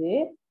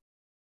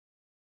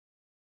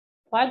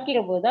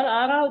போதுதான்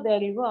 6வது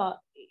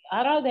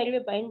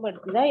அறிவை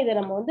பயன்படுத்திதான் இதை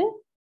நம்ம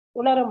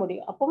உணர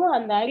முடியும். அப்பவும்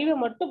அந்த அறிவை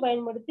மட்டும்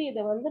பயன்படுத்தி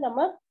இதை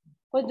நம்ம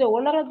கொஞ்சம்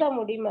உணரத்தான்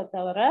முடியுமே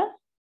தவிர,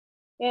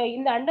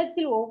 இந்த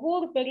அண்டத்தில்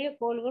ஒவ்வொரு பெரிய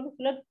கோள்களும்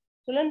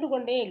சுழன்று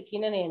கொண்டே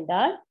இருக்கின்றன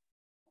என்றால்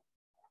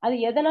அது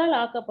எதனால்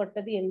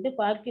ஆக்கப்பட்டது என்று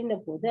பார்க்கின்ற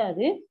போது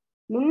அது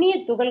நுண்ணிய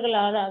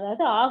துகள்களான,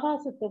 அதாவது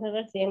ஆகாச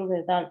துகள்கள்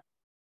சேர்ந்ததுதான்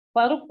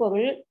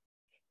பருப்பொருள்.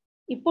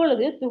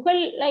 இப்பொழுது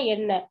துகள்ல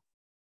என்ன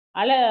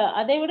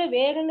அதை விட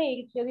வேற என்ன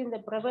இருக்கிறது இந்த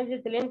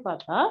பிரபஞ்சத்திலேன்னு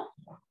பார்த்தா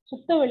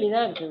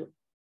சுத்தவெளிதான் இருக்குது.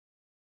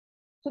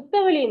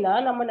 சுத்தவெளின்னா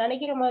நம்ம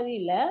நினைக்கிற மாதிரி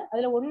இல்ல.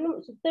 அதுல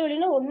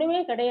சுத்தவெளினா ஒண்ணுமே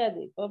கிடையாது.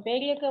 இப்போ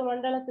பேரியக்க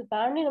மண்டலத்தை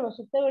தாண்டி நம்ம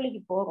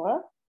சுத்தவெளிக்கு போறோம்.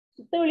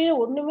 சுத்தவெளியில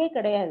ஒண்ணுமே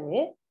கிடையாது.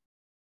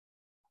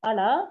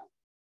 ஆனா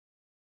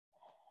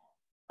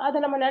அதை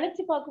நம்ம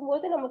நினைச்சு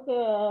பார்க்கும்போது நமக்கு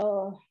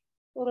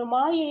ஒரு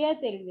மாயையா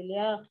தெரியுது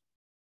இல்லையா?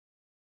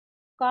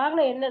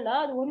 காரணம் என்னன்னா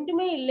அது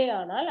ஒன்றுமே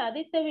இல்லையானால்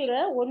அதை தவிர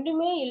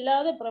ஒன்றுமே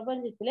இல்லாத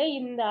பிரபஞ்சத்துல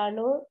இந்த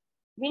அணு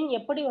விண்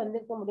எப்படி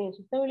வந்திருக்க முடியும்?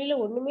 சுத்த வெளியில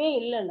ஒண்ணுமே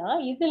இல்லைன்னா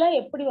இதுல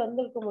எப்படி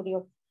வந்திருக்க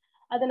முடியும்?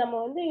 அதை நம்ம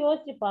வந்து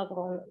யோசிச்சு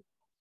பாக்குறோம்.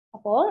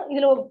 அப்போ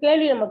இதுல ஒரு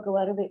கேள்வி நமக்கு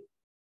வருது.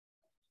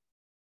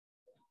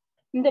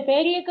 இந்த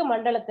பேரியக்க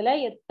மண்டலத்துல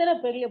எத்தனை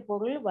பெரிய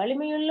பொருள்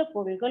வலிமையுள்ள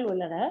பொருள்கள்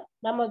உள்ளன?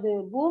 நமது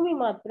பூமி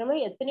மாத்திரமே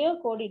எத்தனையோ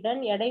கோடி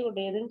டன் எடை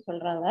உடையதுன்னு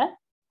சொல்றாங்க.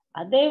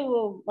 அதே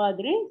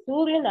மாதிரி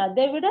சூரியன்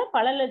அதை விட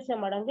பல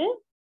லட்சம் மடங்கு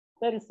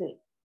பெருசு.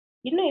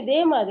 இன்னும் இதே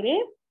மாதிரி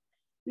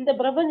இந்த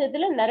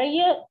பிரபஞ்சத்துல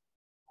நிறைய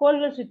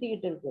கோள்கள்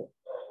சுத்திக்கிட்டு இருக்கு.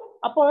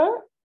 அப்போ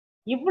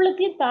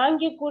இவ்வளத்தையும்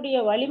தாங்கக்கூடிய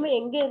வலிமை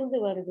எங்க இருந்து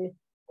வருது?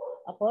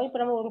 அப்போ இப்ப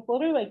நம்ம ஒரு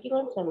பொருள்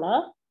வைக்கிறோம்னு சொன்னா,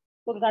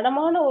 ஒரு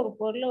கனமான ஒரு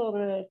பொருளை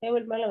ஒரு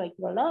டேபிள் மேல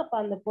வைக்கிறோம்னா, அப்ப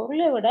அந்த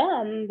பொருளை விட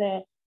அந்த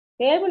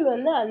டேபிள்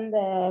வந்து அந்த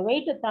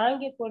வெயிட்டை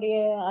தாங்கக்கூடிய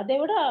அதை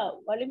விட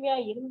வலிமையா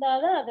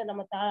இருந்தாதான் அதை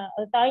நம்ம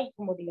அதை தாங்கிக்க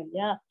முடியும்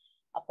இல்லையா?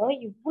 அப்போ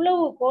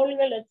இவ்வளவு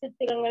கோள்கள்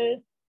நட்சத்திரங்கள்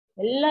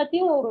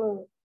எல்லாத்தையும் ஒரு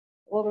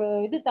ஒரு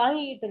இது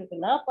தாங்கிக்கிட்டு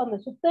இருக்குன்னா அப்ப அந்த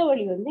சுத்த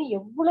வழி வந்து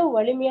எவ்வளவு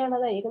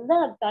வலிமையானதா இருந்தா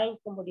அது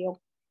தாங்கிக்க முடியும்.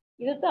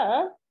 இதுதான்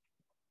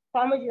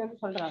சுவாமிஜி வந்து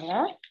சொல்றாங்க.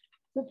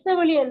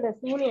 சுத்தவெளி என்ற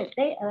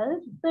சூனியத்தை, அதாவது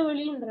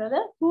சுத்தவெளின்றத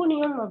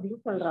சூனியம் அப்படின்னு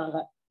சொல்றாங்க.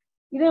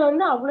 இதை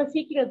வந்து அவ்வளவு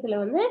சீக்கிரத்துல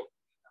வந்து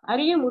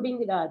அறிய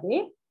முடிந்திடாது.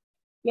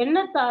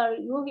 எண்ணத்தால்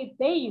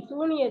யூகித்தை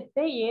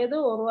சூனியத்தை ஏதோ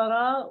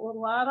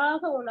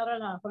ஒருவாறாக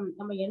உணரலாகும்.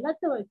 நம்ம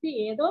எண்ணத்தை வச்சு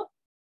ஏதோ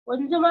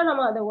கொஞ்சமா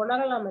நம்ம அதை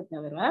உணரலாமே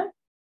தவிர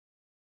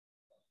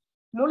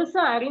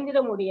முழுசா அறிந்திட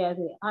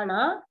முடியாது. ஆனா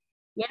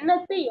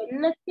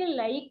எண்ணத்தில்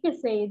லயிக்க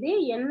செய்து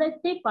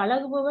எண்ணத்தை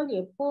பழகுபவர்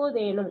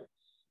எப்போதேனும்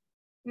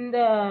இந்த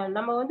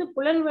நம்ம வந்து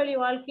புலன்வெளி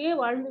வாழ்க்கையே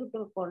வாழ்ந்துகிட்டு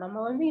இருக்கோம். நம்ம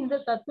வந்து இந்த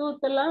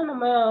தத்துவத்தெல்லாம்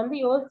நம்ம வந்து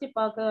யோசிச்சு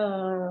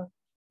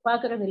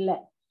பாக்குறது இல்லை.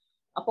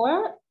 அப்போ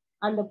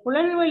அந்த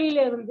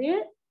புலன்வெளியில இருந்து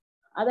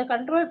அதை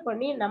கண்ட்ரோல்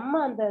பண்ணி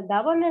நம்ம அந்த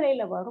தவ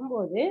நிலையில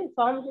வரும்போது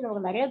சுவாமிஜி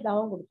நமக்கு நிறைய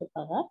தவம்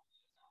கொடுத்துருக்காங்க.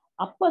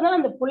 அப்பதான்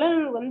அந்த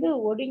புலன் வந்து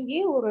ஒடுங்கி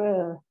ஒரு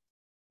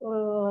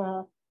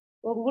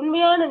ஒரு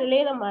உண்மையான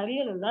நிலையை நம்ம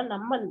அறியணும்னா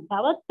நம்ம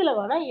தவத்துல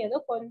வேணா ஏதோ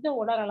கொஞ்சம்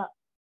உணரலாம்.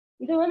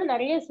 இது வந்து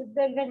நிறைய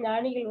சித்தர்கள்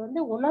ஞானிகள்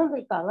வந்து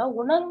உணர்ந்திருக்காங்க.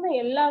 உணர்ந்த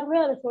எல்லாருமே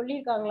அதை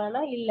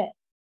சொல்லியிருக்காங்களான்னா இல்ல.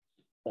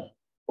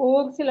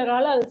 ஒரு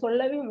சிலரால அது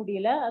சொல்லவே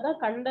முடியல.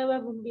 அதான்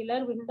கண்டவர்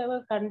விண்டிலர்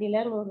விண்டவர்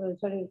கண்டிலர் ஒரு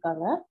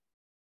சொல்லியிருக்காங்க.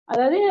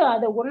 அதாவது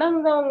அதை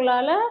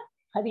உணர்ந்தவங்களால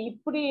அது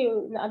இப்படி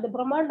அந்த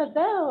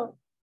பிரம்மாண்டத்தை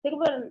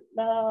திரும்ப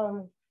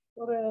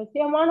ஒரு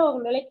சுயமான ஒரு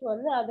நிலைக்கு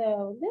வந்து அதை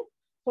வந்து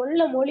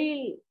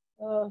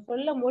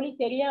சொல்ல மொழி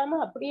தெரியாம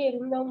அப்படியே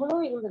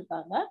இருந்தவங்களும்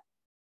இருந்திருக்காங்க.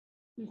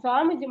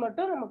 சுவாமிஜி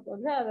மட்டும் நமக்கு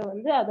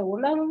வந்து அதை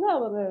உணர்ந்து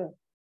அவரு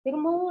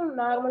திரும்பவும்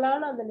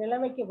நார்மலான அந்த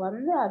நிலைமைக்கு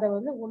வந்து அதை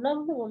வந்து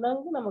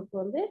உணர்ந்து நமக்கு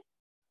வந்து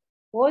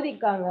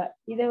போதிக்காங்க.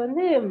 இதை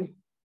வந்து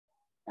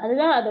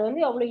அதுதான் அதை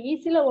வந்து அவ்வளவு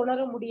ஈஸியில உணர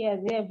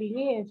முடியாது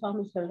அப்படின்னு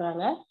சுவாமி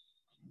சொல்றாங்க.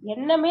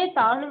 எண்ணமே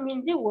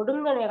தானுமின்றி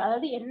ஒடுங்க,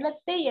 அதாவது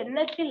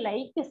எண்ணத்தில்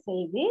லயிக்க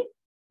செய்து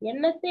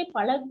எண்ணத்தை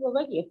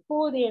பழகுபவர்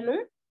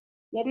எப்போதேனும்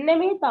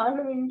எண்ணமே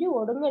தானுமின்றி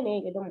ஒடுங்க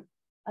நேரிடும்.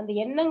 அந்த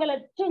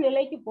எண்ணங்களற்ற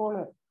நிலைக்கு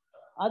போகணும்.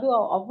 அது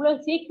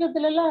அவ்வளவு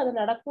சீக்கிரத்துல எல்லாம் அது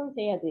நடக்கவும்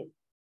செய்யாது.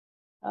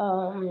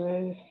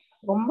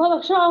 ரொம்ப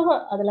வருஷம்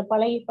ஆகும். அதுல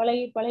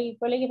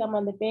பழகி நம்ம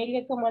அந்த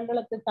பேரியக்க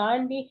மண்டலத்தை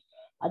தாண்டி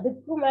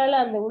அதுக்கு மேல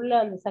அந்த உள்ள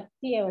அந்த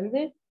சக்தியை வந்து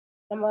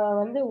நம்ம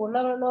வந்து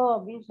உணரணும்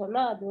அப்படின்னு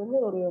சொன்னா அது வந்து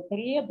ஒரு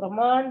பெரிய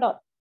பிரம்மாண்டம்.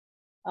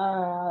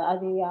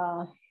 அது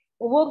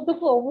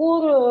ஒவ்வொருத்துக்கும்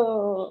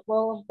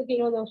ஒவ்வொருத்துக்கு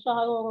 20 வருஷம்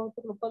ஆகும்,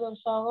 ஒவ்வொருத்துக்கு 30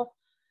 வருஷம் ஆகும்.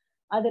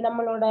 அது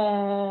நம்மளோட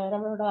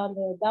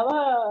அந்த தவ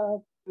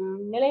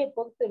நிலையை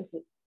பொறுத்து இருக்கு.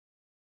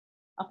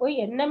 அப்போ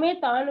எண்ணமே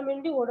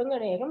தானுமின்றி ஒடுங்க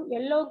நேரம்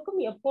எல்லோருக்கும்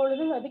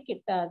எப்பொழுதும் அது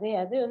கிட்டாது.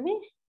 அது வந்து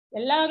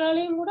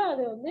எல்லாராலையும் கூட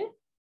அது வந்து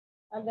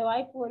அந்த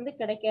வாய்ப்பு வந்து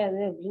கிடைக்காது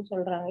அப்படின்னு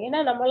சொல்றாங்க. ஏன்னா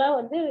நம்மளாம்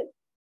வந்து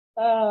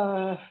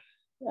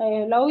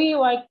லௌகிக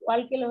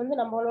வாழ்க்கையில வந்து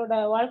நம்மளோட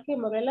வாழ்க்கை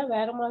முறையெல்லாம்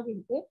வேற மாதிரி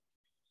இருக்கு.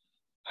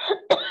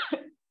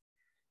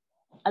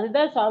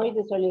 அதுதான்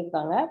சுவாமிஜி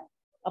சொல்லியிருக்காங்க.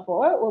 அப்போ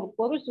ஒரு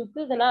பொருள்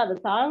சுத்துதுன்னா அது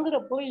தாங்குற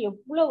பொருள்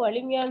எவ்வளவு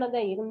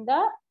வலிமையானதா இருந்தா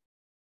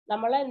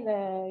நம்மளாம் இந்த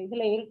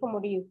இதுல இருக்க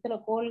முடியும். இத்தனை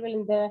கோள்கள்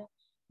இந்த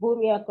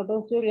பூமியா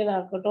இருக்கட்டும், சூரியனா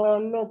இருக்கட்டும்,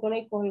 இன்னும்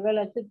துணைக்கோள்கள்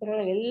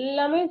நட்சத்திரங்கள்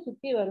எல்லாமே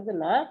சுத்தி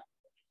வருதுன்னா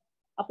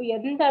அப்ப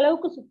எந்த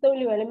அளவுக்கு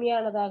சுத்தவெளி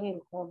வலிமையானதாக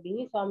இருக்கும்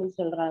அப்படின்னு சுவாமி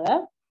சொல்றாங்க.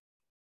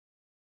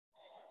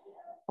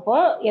 அப்போ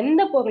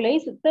எந்த பொருளை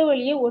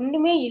சுத்தவெளியே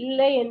ஒண்ணுமே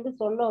இல்லை என்று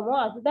சொன்னோமோ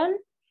அதுதான்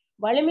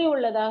வலிமை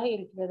உள்ளதாக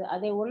இருக்கிறது.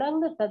 அதை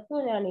உணர்ந்த தத்துவ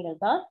ஞானிகள்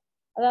தான்,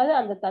 அதாவது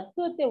அந்த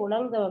தத்துவத்தை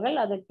உணர்ந்தவர்கள்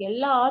அதற்கு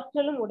எல்லா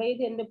ஆற்றலும்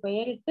உடையது என்று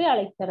பெயரிட்டு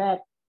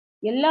அழைத்தனர்.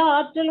 எல்லா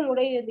ஆற்றலும்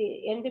உடையது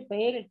என்று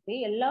பெயரிட்டு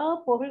எல்லா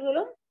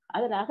பொருள்களும்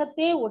அதன்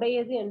அகத்தே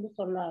உடையது என்று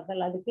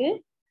சொன்னார்கள். அதுக்கு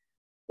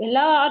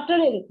எல்லா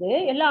ஆற்றலும் இருக்கு,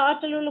 எல்லா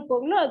ஆற்றல் உள்ள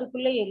பொருளும்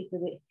அதுக்குள்ளே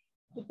இருக்குது.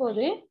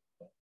 இப்போது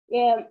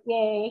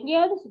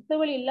எங்கேயாவது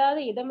சுத்தவெளி இல்லாத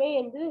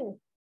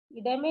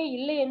இடமே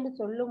இல்லை என்று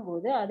சொல்லும்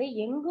போது அது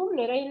எங்கும்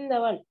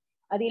நிறைந்தவன்,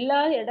 அது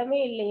இல்லாத இடமே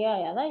இல்லையா,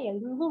 அதான்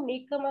எங்கும்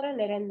நீக்கமர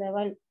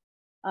நிறைந்தவன்.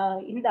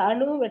 இந்த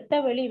அணு வெட்ட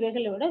வெளி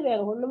இவைகளை விட வேற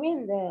ஒண்ணுமே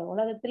இந்த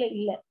உலகத்துல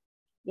இல்லை.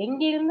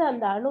 எங்கிருந்து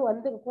அந்த அணு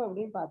வந்திருக்கும்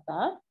அப்படின்னு பார்த்தா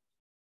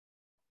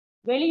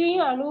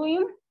வெளியையும்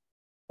அணுவையும்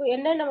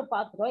என்ன நம்ம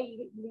பாக்குறோம்.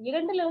 இந்த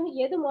இரண்டுல வந்து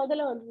எது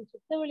முதல்ல வந்தது?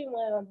 சுத்தவெளி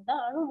வந்ததா,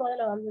 அணு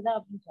முதல்ல வந்ததா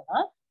அப்படின்னு சொன்னா,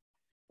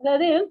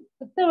 அதாவது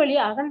சுத்தவெளி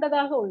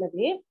அகண்டதாக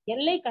உள்ளது,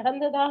 எல்லை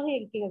கடந்ததாக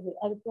இருக்கிறது.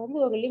 அதுக்கு வந்து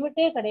ஒரு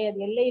லிமிட்டே கிடையாது.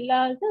 எல்லை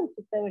இல்லாதது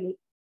சுத்தவெளி.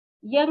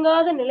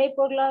 இயங்காத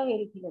நிலைப்பொருளாக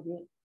இருக்கிறது.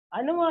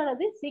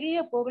 அணுவானது சிறிய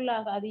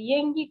பொருளாக அது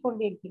இயங்கிக்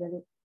கொண்டிருக்கிறது,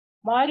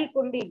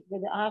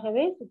 மாறிக்கொண்டிருக்கிறது.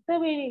 ஆகவே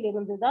சுத்தவெளியில்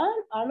இருந்துதான்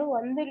அணு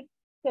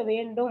வந்திருக்க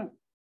வேண்டும்.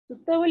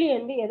 சுத்தவெளி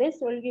என்று எதை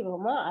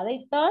சொல்கிறோமோ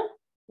அதைத்தான்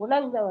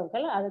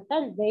உணர்ந்தவர்கள்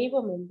அதைத்தான்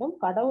தெய்வம் என்றும்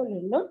கடவுள்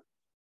என்றும்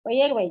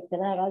பெயர்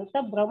வைத்தனர்.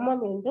 அதுதான்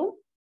பிரம்மம் என்றும்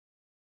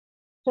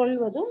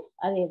சொல்வதும்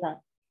அதேதான்.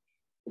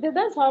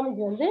 இதுதான்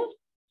சுவாமிஜி வந்து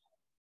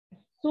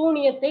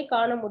சூனியத்தை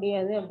காண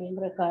முடியாது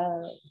அப்படின்ற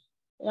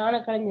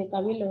ஞானக்கலைஞர்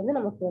கவியில வந்து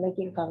நமக்கு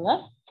விளக்கியிருக்காங்க.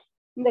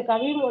 இந்த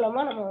கவி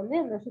மூலமா நம்ம வந்து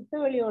இந்த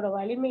சுத்தவெளியோட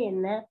வலிமை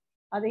என்ன,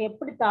 அதை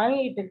எப்படி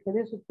தாங்கிட்டு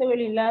இருக்குது,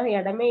 சுத்தவெளி இல்லாத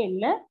இடமே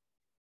இல்லை,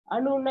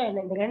 அணுன்னா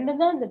என்ன, இந்த ரெண்டு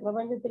தான் இந்த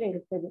பிரபஞ்சத்துல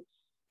இருக்குது.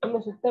 ஒண்ணு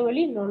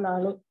சுத்தவெளி, இன்னொன்னு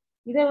அணு.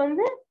 இதை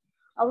வந்து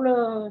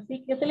அவ்வளவு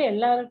சீக்கிரத்துல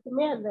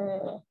எல்லாருக்குமே அந்த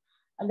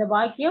அந்த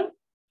பாக்கியம்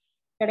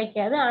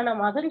கிடைக்காது. ஆனா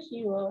மகரிஷி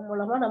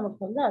மூலமா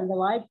நமக்கு வந்து அந்த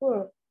வாய்ப்பு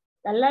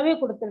நல்லாவே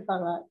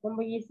கொடுத்துருக்காங்க, ரொம்ப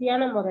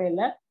ஈஸியான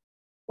முறையில.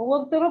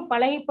 ஒவ்வொருத்தரும்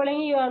பழகி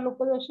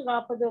 30 வருஷம்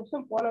 40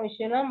 வருஷம் போன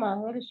விஷயம்லாம்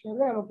மகரிஷி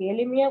வந்து நமக்கு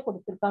எளிமையா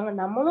கொடுத்துருக்காங்க.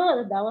 நம்மளும்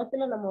அந்த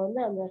தவத்துல நம்ம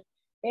வந்து அந்த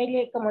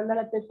பேரியக்க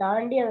மண்டலத்தை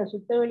தாண்டி அந்த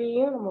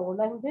சுத்தவெளியையும் நம்ம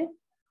உணர்ந்து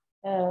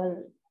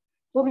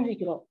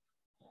புரிஞ்சுக்கிறோம்.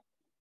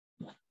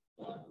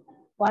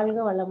 வாழ்க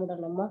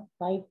வளமுடன் அம்மா.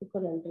 வாய்ப்புக்கு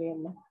நன்றி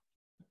அம்மா.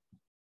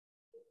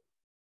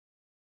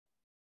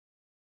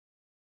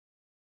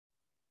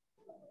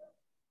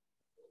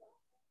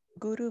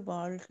 குரு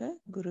வாழ்க,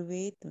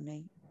 குருவே துணை.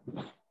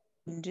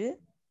 இன்று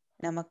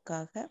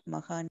நமக்காக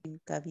மகானின்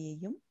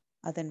கவியையும்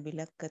அதன்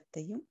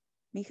விளக்கத்தையும்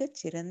மிகச்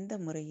சிறந்த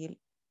முறையில்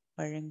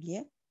வழங்கிய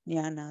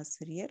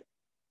ஞானாசிரியர்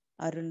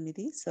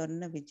அருள்நிதி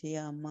சொர்ண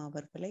விஜயா அம்மா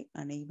அவர்களை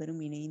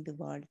அனைவரும் இணைந்து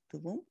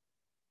வாழ்த்துவோம்.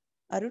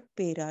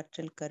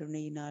 அருட்பேராற்றல்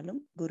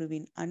கருணையினாலும்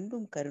குருவின்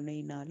அன்பும்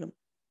கருணையினாலும்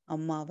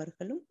அம்மா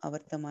அவர்களும்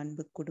அவர் தம்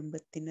அன்பு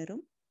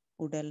குடும்பத்தினரும்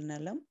உடல்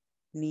நலம்,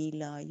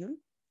 நீலாயுள்,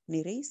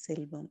 நிறை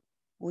செல்வம்,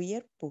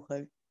 உயர்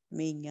புகழ்,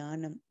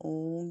 மெய்ஞானம்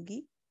ஓங்கி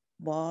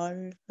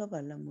வாழ்க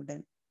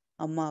வளமுடன்.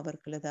 அம்மா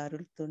அவர்களது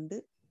அருள் தொண்டு,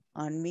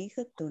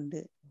 ஆன்மீக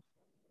தொண்டு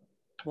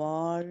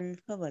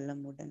வாழ்க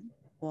வளமுடன்,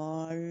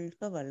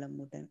 வாழ்க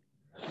வளமுடன்,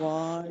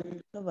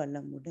 வாழ்க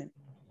வளமுடன்.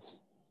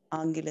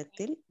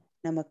 ஆங்கிலத்தில்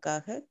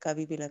நமக்காக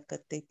கவி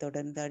விளக்கத்தை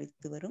தொடர்ந்து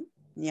அளித்து வரும்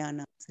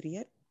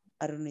ஞானாசிரியர்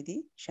அருள்நிதி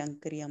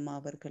சங்கரி அம்மா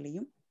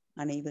அவர்களையும்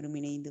அனைவரும்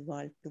இணைந்து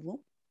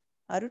வாழ்த்துவோம்.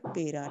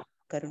 அருட்பேரால்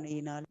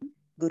கருணையினாலும்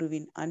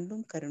குருவின்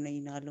அன்பும்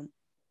கருணையினாலும்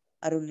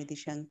அருள்நிதி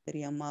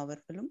சங்கரி அம்மா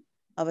அவர்களும்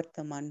அவர்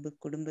தம் அன்பு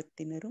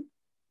குடும்பத்தினரும்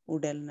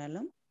உடல்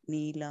நலம்,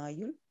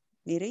 நீலாயுள்,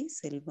 நிறை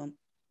செல்வம்,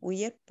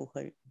 உயர்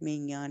புகழ்,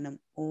 மெய்ஞானம்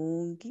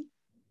ஓங்கி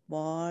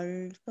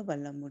வாழ்க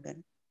வளமுடன்.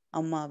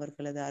 அம்மா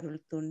அவர்களது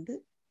அருள் தொண்டு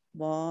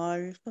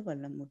வாழ்க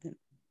வளமுடன்,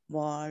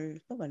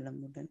 வாழ்க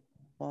வளமுடன்,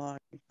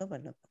 வாழ்க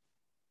வளமுடன்.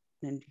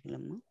 நன்றிகள்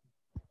அம்மா.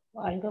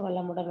 வாழ்க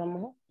வளமுடன்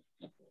அம்மா.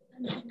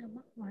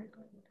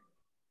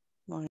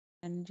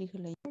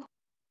 நன்றிகளை.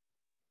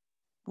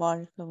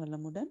 வாழ்க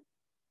வளமுடன்.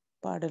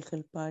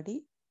 பாடல்கள் பாடி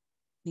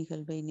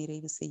நிகழ்வை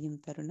நிறைவு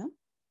செய்யும் தருணம்.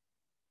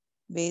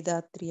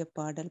 வேதாத்திரிய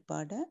பாடல்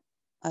பாட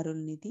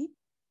அருள்நிதி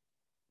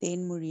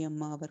தேன்மொழி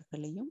அம்மா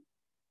அவர்களையும்,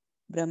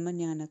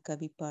 பிரம்மஞான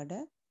கவி பாட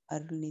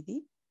அருள்நிதி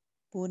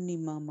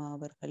பூர்ணிமா அம்மா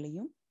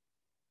அவர்களையும்,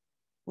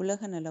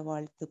 உலக நல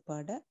வாழ்த்து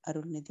பாட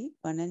அருள்நிதி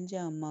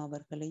பனஞ்சா அம்மா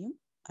அவர்களையும்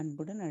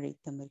அன்புடன்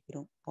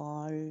அழைத்தமர்கிறோம்.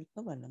 வாழ்க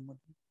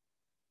வளமுடன்.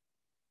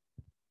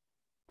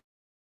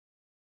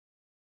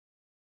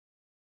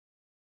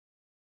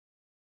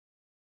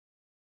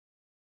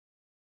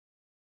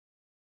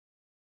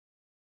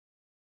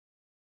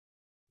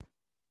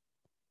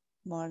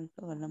 வாழ்க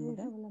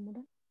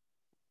வளமுடன்.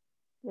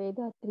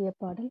 வேதாத்திரிய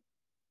பாடல்.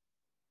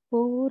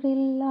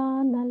 போரில்லா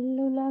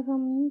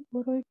நல்லுலகம்,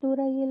 பொருள்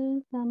துறையில்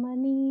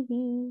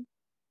சமநீதி,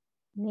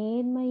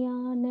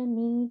 நேர்மையான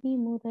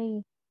நீதிமுறை,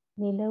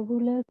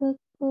 நிலவுலகுக்கோராட்சி,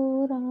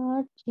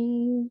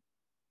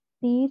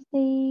 சீர்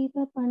செய்த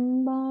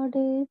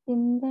பண்பாடு,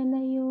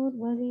 சிந்தனையோர்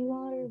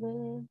வழிவாழ்வு,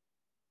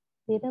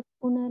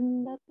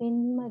 சிறப்புணர்ந்த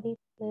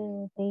பெண்மதிப்பு,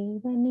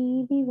 தெய்வ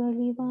நீதி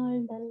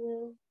வழிவாழ்தல்,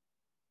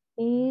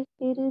 பேர்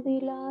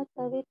திருவிழா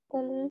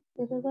தவிர்த்தல்,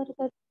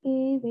 சிறுவர்கட்கே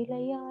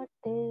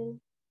விளையாட்டு,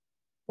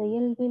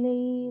 செயல்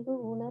விளைவு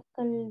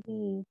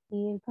உணர்கல்வி,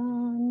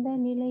 சீர்காந்த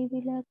நிலை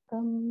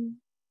விளக்கம்,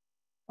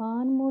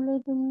 பான்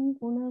முழுதும்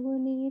உணவு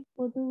நீர்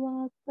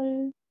பொதுவாக்கல்,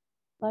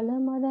 பல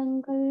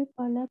மதங்கள்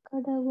பல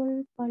கடவுள்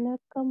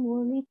பழக்கம்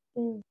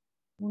ஒழித்து,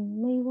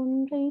 உண்மை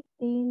ஒன்றை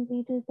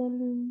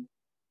தேர்ந்திடுதல்,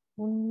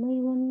 உண்மை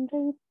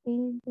ஒன்றை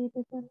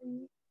தேர்ந்திடுதல்.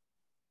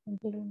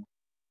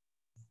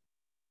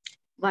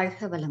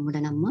 வாழ்க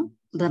வளமுடன் அம்மா.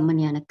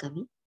 பிரம்மஞான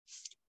கவி.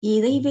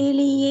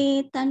 இறைவெளியே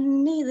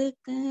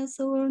தன்னிருக்க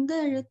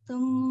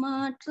சூழ்ந்தழுத்தும்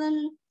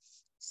மாற்றல்,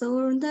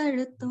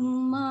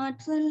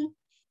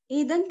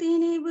 இதன்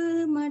திணிவு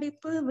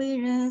மடிப்பு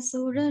விழ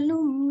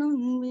சுழலும்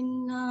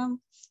நுண்விண்ணாம்,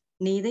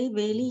 நிதை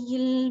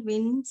வெளியில்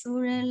விண்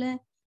சுழல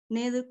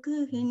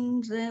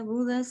நெதுக்குகின்ற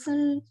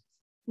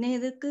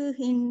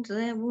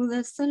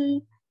புதசொல்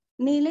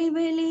நிலை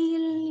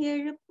வெளியில்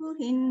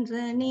எழுப்புகின்ற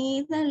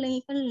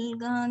நீதலைகள்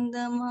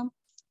காந்தமாம்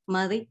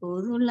மதை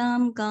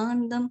பொருளாம்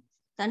காந்தம்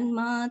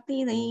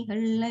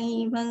தன்மாத்திரைகள்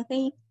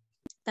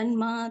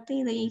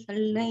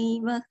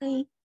ஐவகை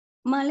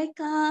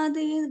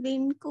மலைக்காதிர்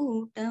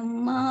விண்கூட்டம்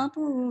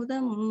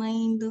மாபூதம்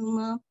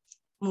ஐந்துமாம்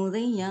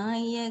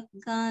முதையாய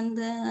காந்த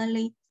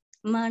அலை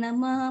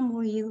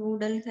மனமாமுயிர்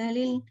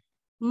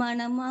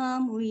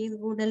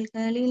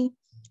உடல்களில்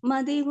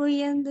மதி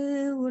உயர்ந்து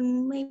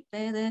உண்மை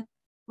பெற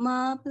மா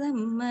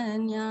பிரம்ம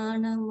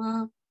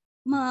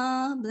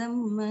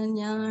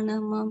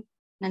ஞானமாம்.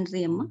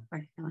 நன்றி அம்மா.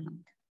 வாழ்க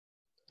வளமுடன்.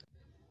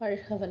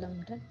 வாழ்க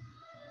வளமுடன்.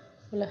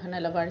 உலக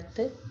நல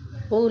வாழ்த்து.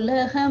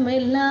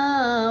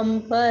 உலகமெல்லாம்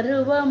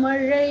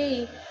பருவமழை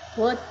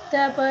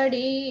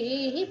ஒத்தபடி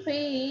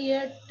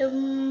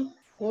பெய்யட்டும்,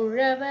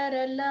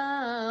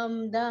 உழவரெல்லாம்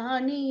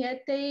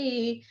தானியத்தை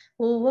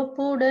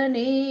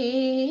உவப்புடனே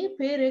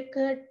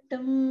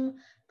பெருக்கட்டும்,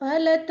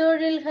 பல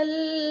தொழில்கள்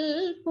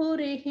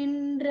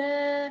புரிகின்ற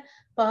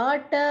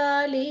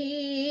பாட்டாளி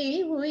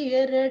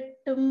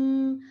உயரட்டும்,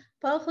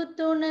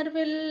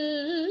 பகுத்துணர்வில்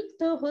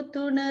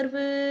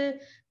தொகுத்துணர்வு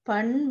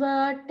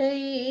பண்பாட்டை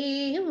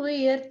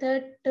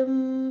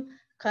உயர்த்தட்டும்,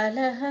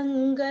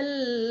 கலகங்கள்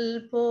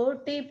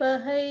போட்டி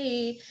பகை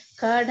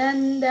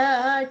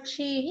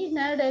கடந்தாட்சி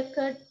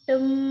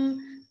நடக்கட்டும்,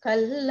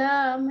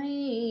 கல்லாமை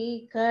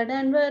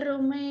கடன்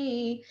வறுமை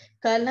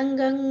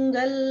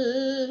கலங்கங்கள்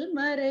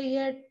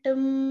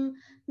மறையட்டும்,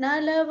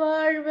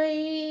 நலவாழ்வை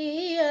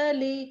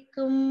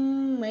அளிக்கும்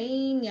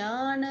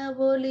மெய்ஞான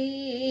ஒளி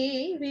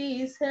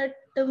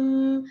வீசட்டும்,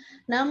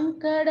 நம்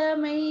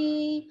கடமை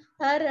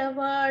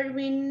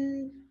அறவாழ்வின்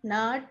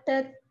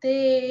நாட்டத்தே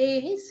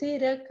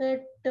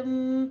சிறக்கட்டும்,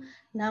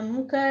 நம்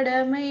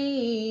கடமை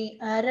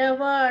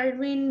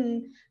அறவாழ்வின்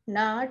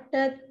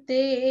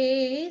நாட்டத்தே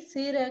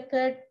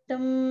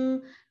சிறக்கட்டும்,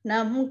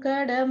 நம்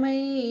கடமை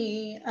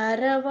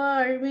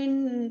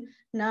அறவாழ்வின்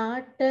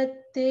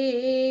நாட்டத்தே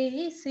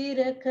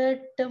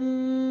சிறக்கட்டும்.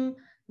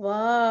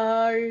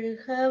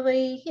 வாழ்க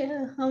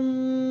வையகம்,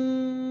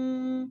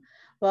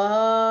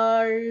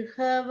 வாழ்க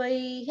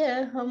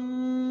வையகம்,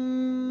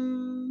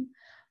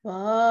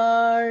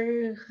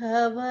 வாழ்க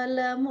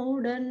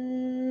வளமுடன்.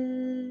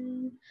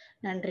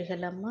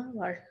 நன்றிகள் அம்மா.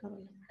 வாழ்க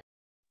வளமுடன்.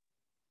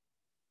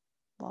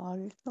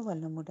 வாழ்க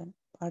வளமுடன்.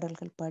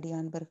 பாடல்கள் பாடிய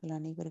அன்பர்கள்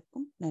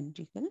அனைவருக்கும்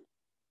நன்றிகள்.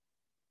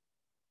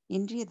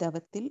 இன்றைய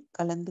தவத்தில்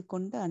கலந்து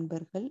கொண்ட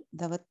அன்பர்கள்,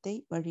 தவத்தை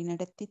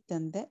வழிநடத்தி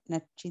தந்த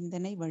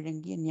நற்சிந்தனை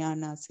வழங்கிய ஞான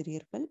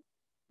ஆசிரியர்கள்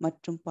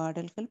மற்றும்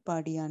பாடல்கள்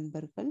பாடிய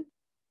அன்பர்கள்,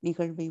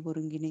 நிகழ்வை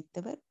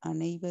ஒருங்கிணைத்தவர்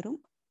அனைவரும்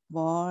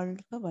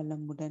வாழ்க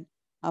வளமுடன்.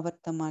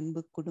 அவர் தம்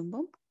அன்பு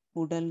குடும்பம்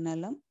உடல்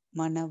நலம்,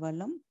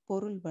 மனவளம்,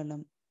 பொருள்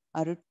வளம்,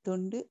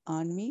 அருட்தொண்டு,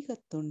 ஆன்மீக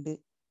தொண்டு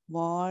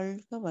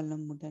வாழ்க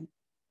வளமுடன்,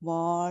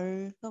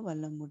 வாழ்க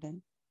வளமுடன்,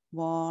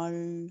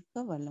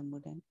 வாழ்க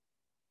வளமுடன்.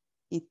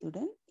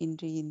 இத்துடன்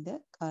இன்றைய இந்த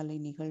காலை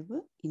நிகழ்வு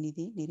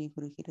இனிதே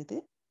நிறைவுறுகிறது.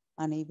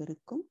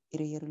 அனைவருக்கும்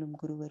இறையருளும்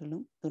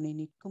குருவருளும் துணை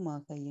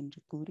நிற்குமாக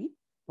என்று கூறி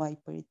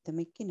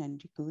வாய்ப்பளித்தமைக்கு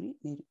நன்றி கூறி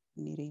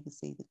நிறைவு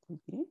செய்து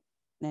கொள்கிறேன்.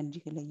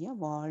 நன்றிகள் ஐயா.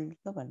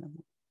 வாழ்க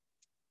வளமுடன்.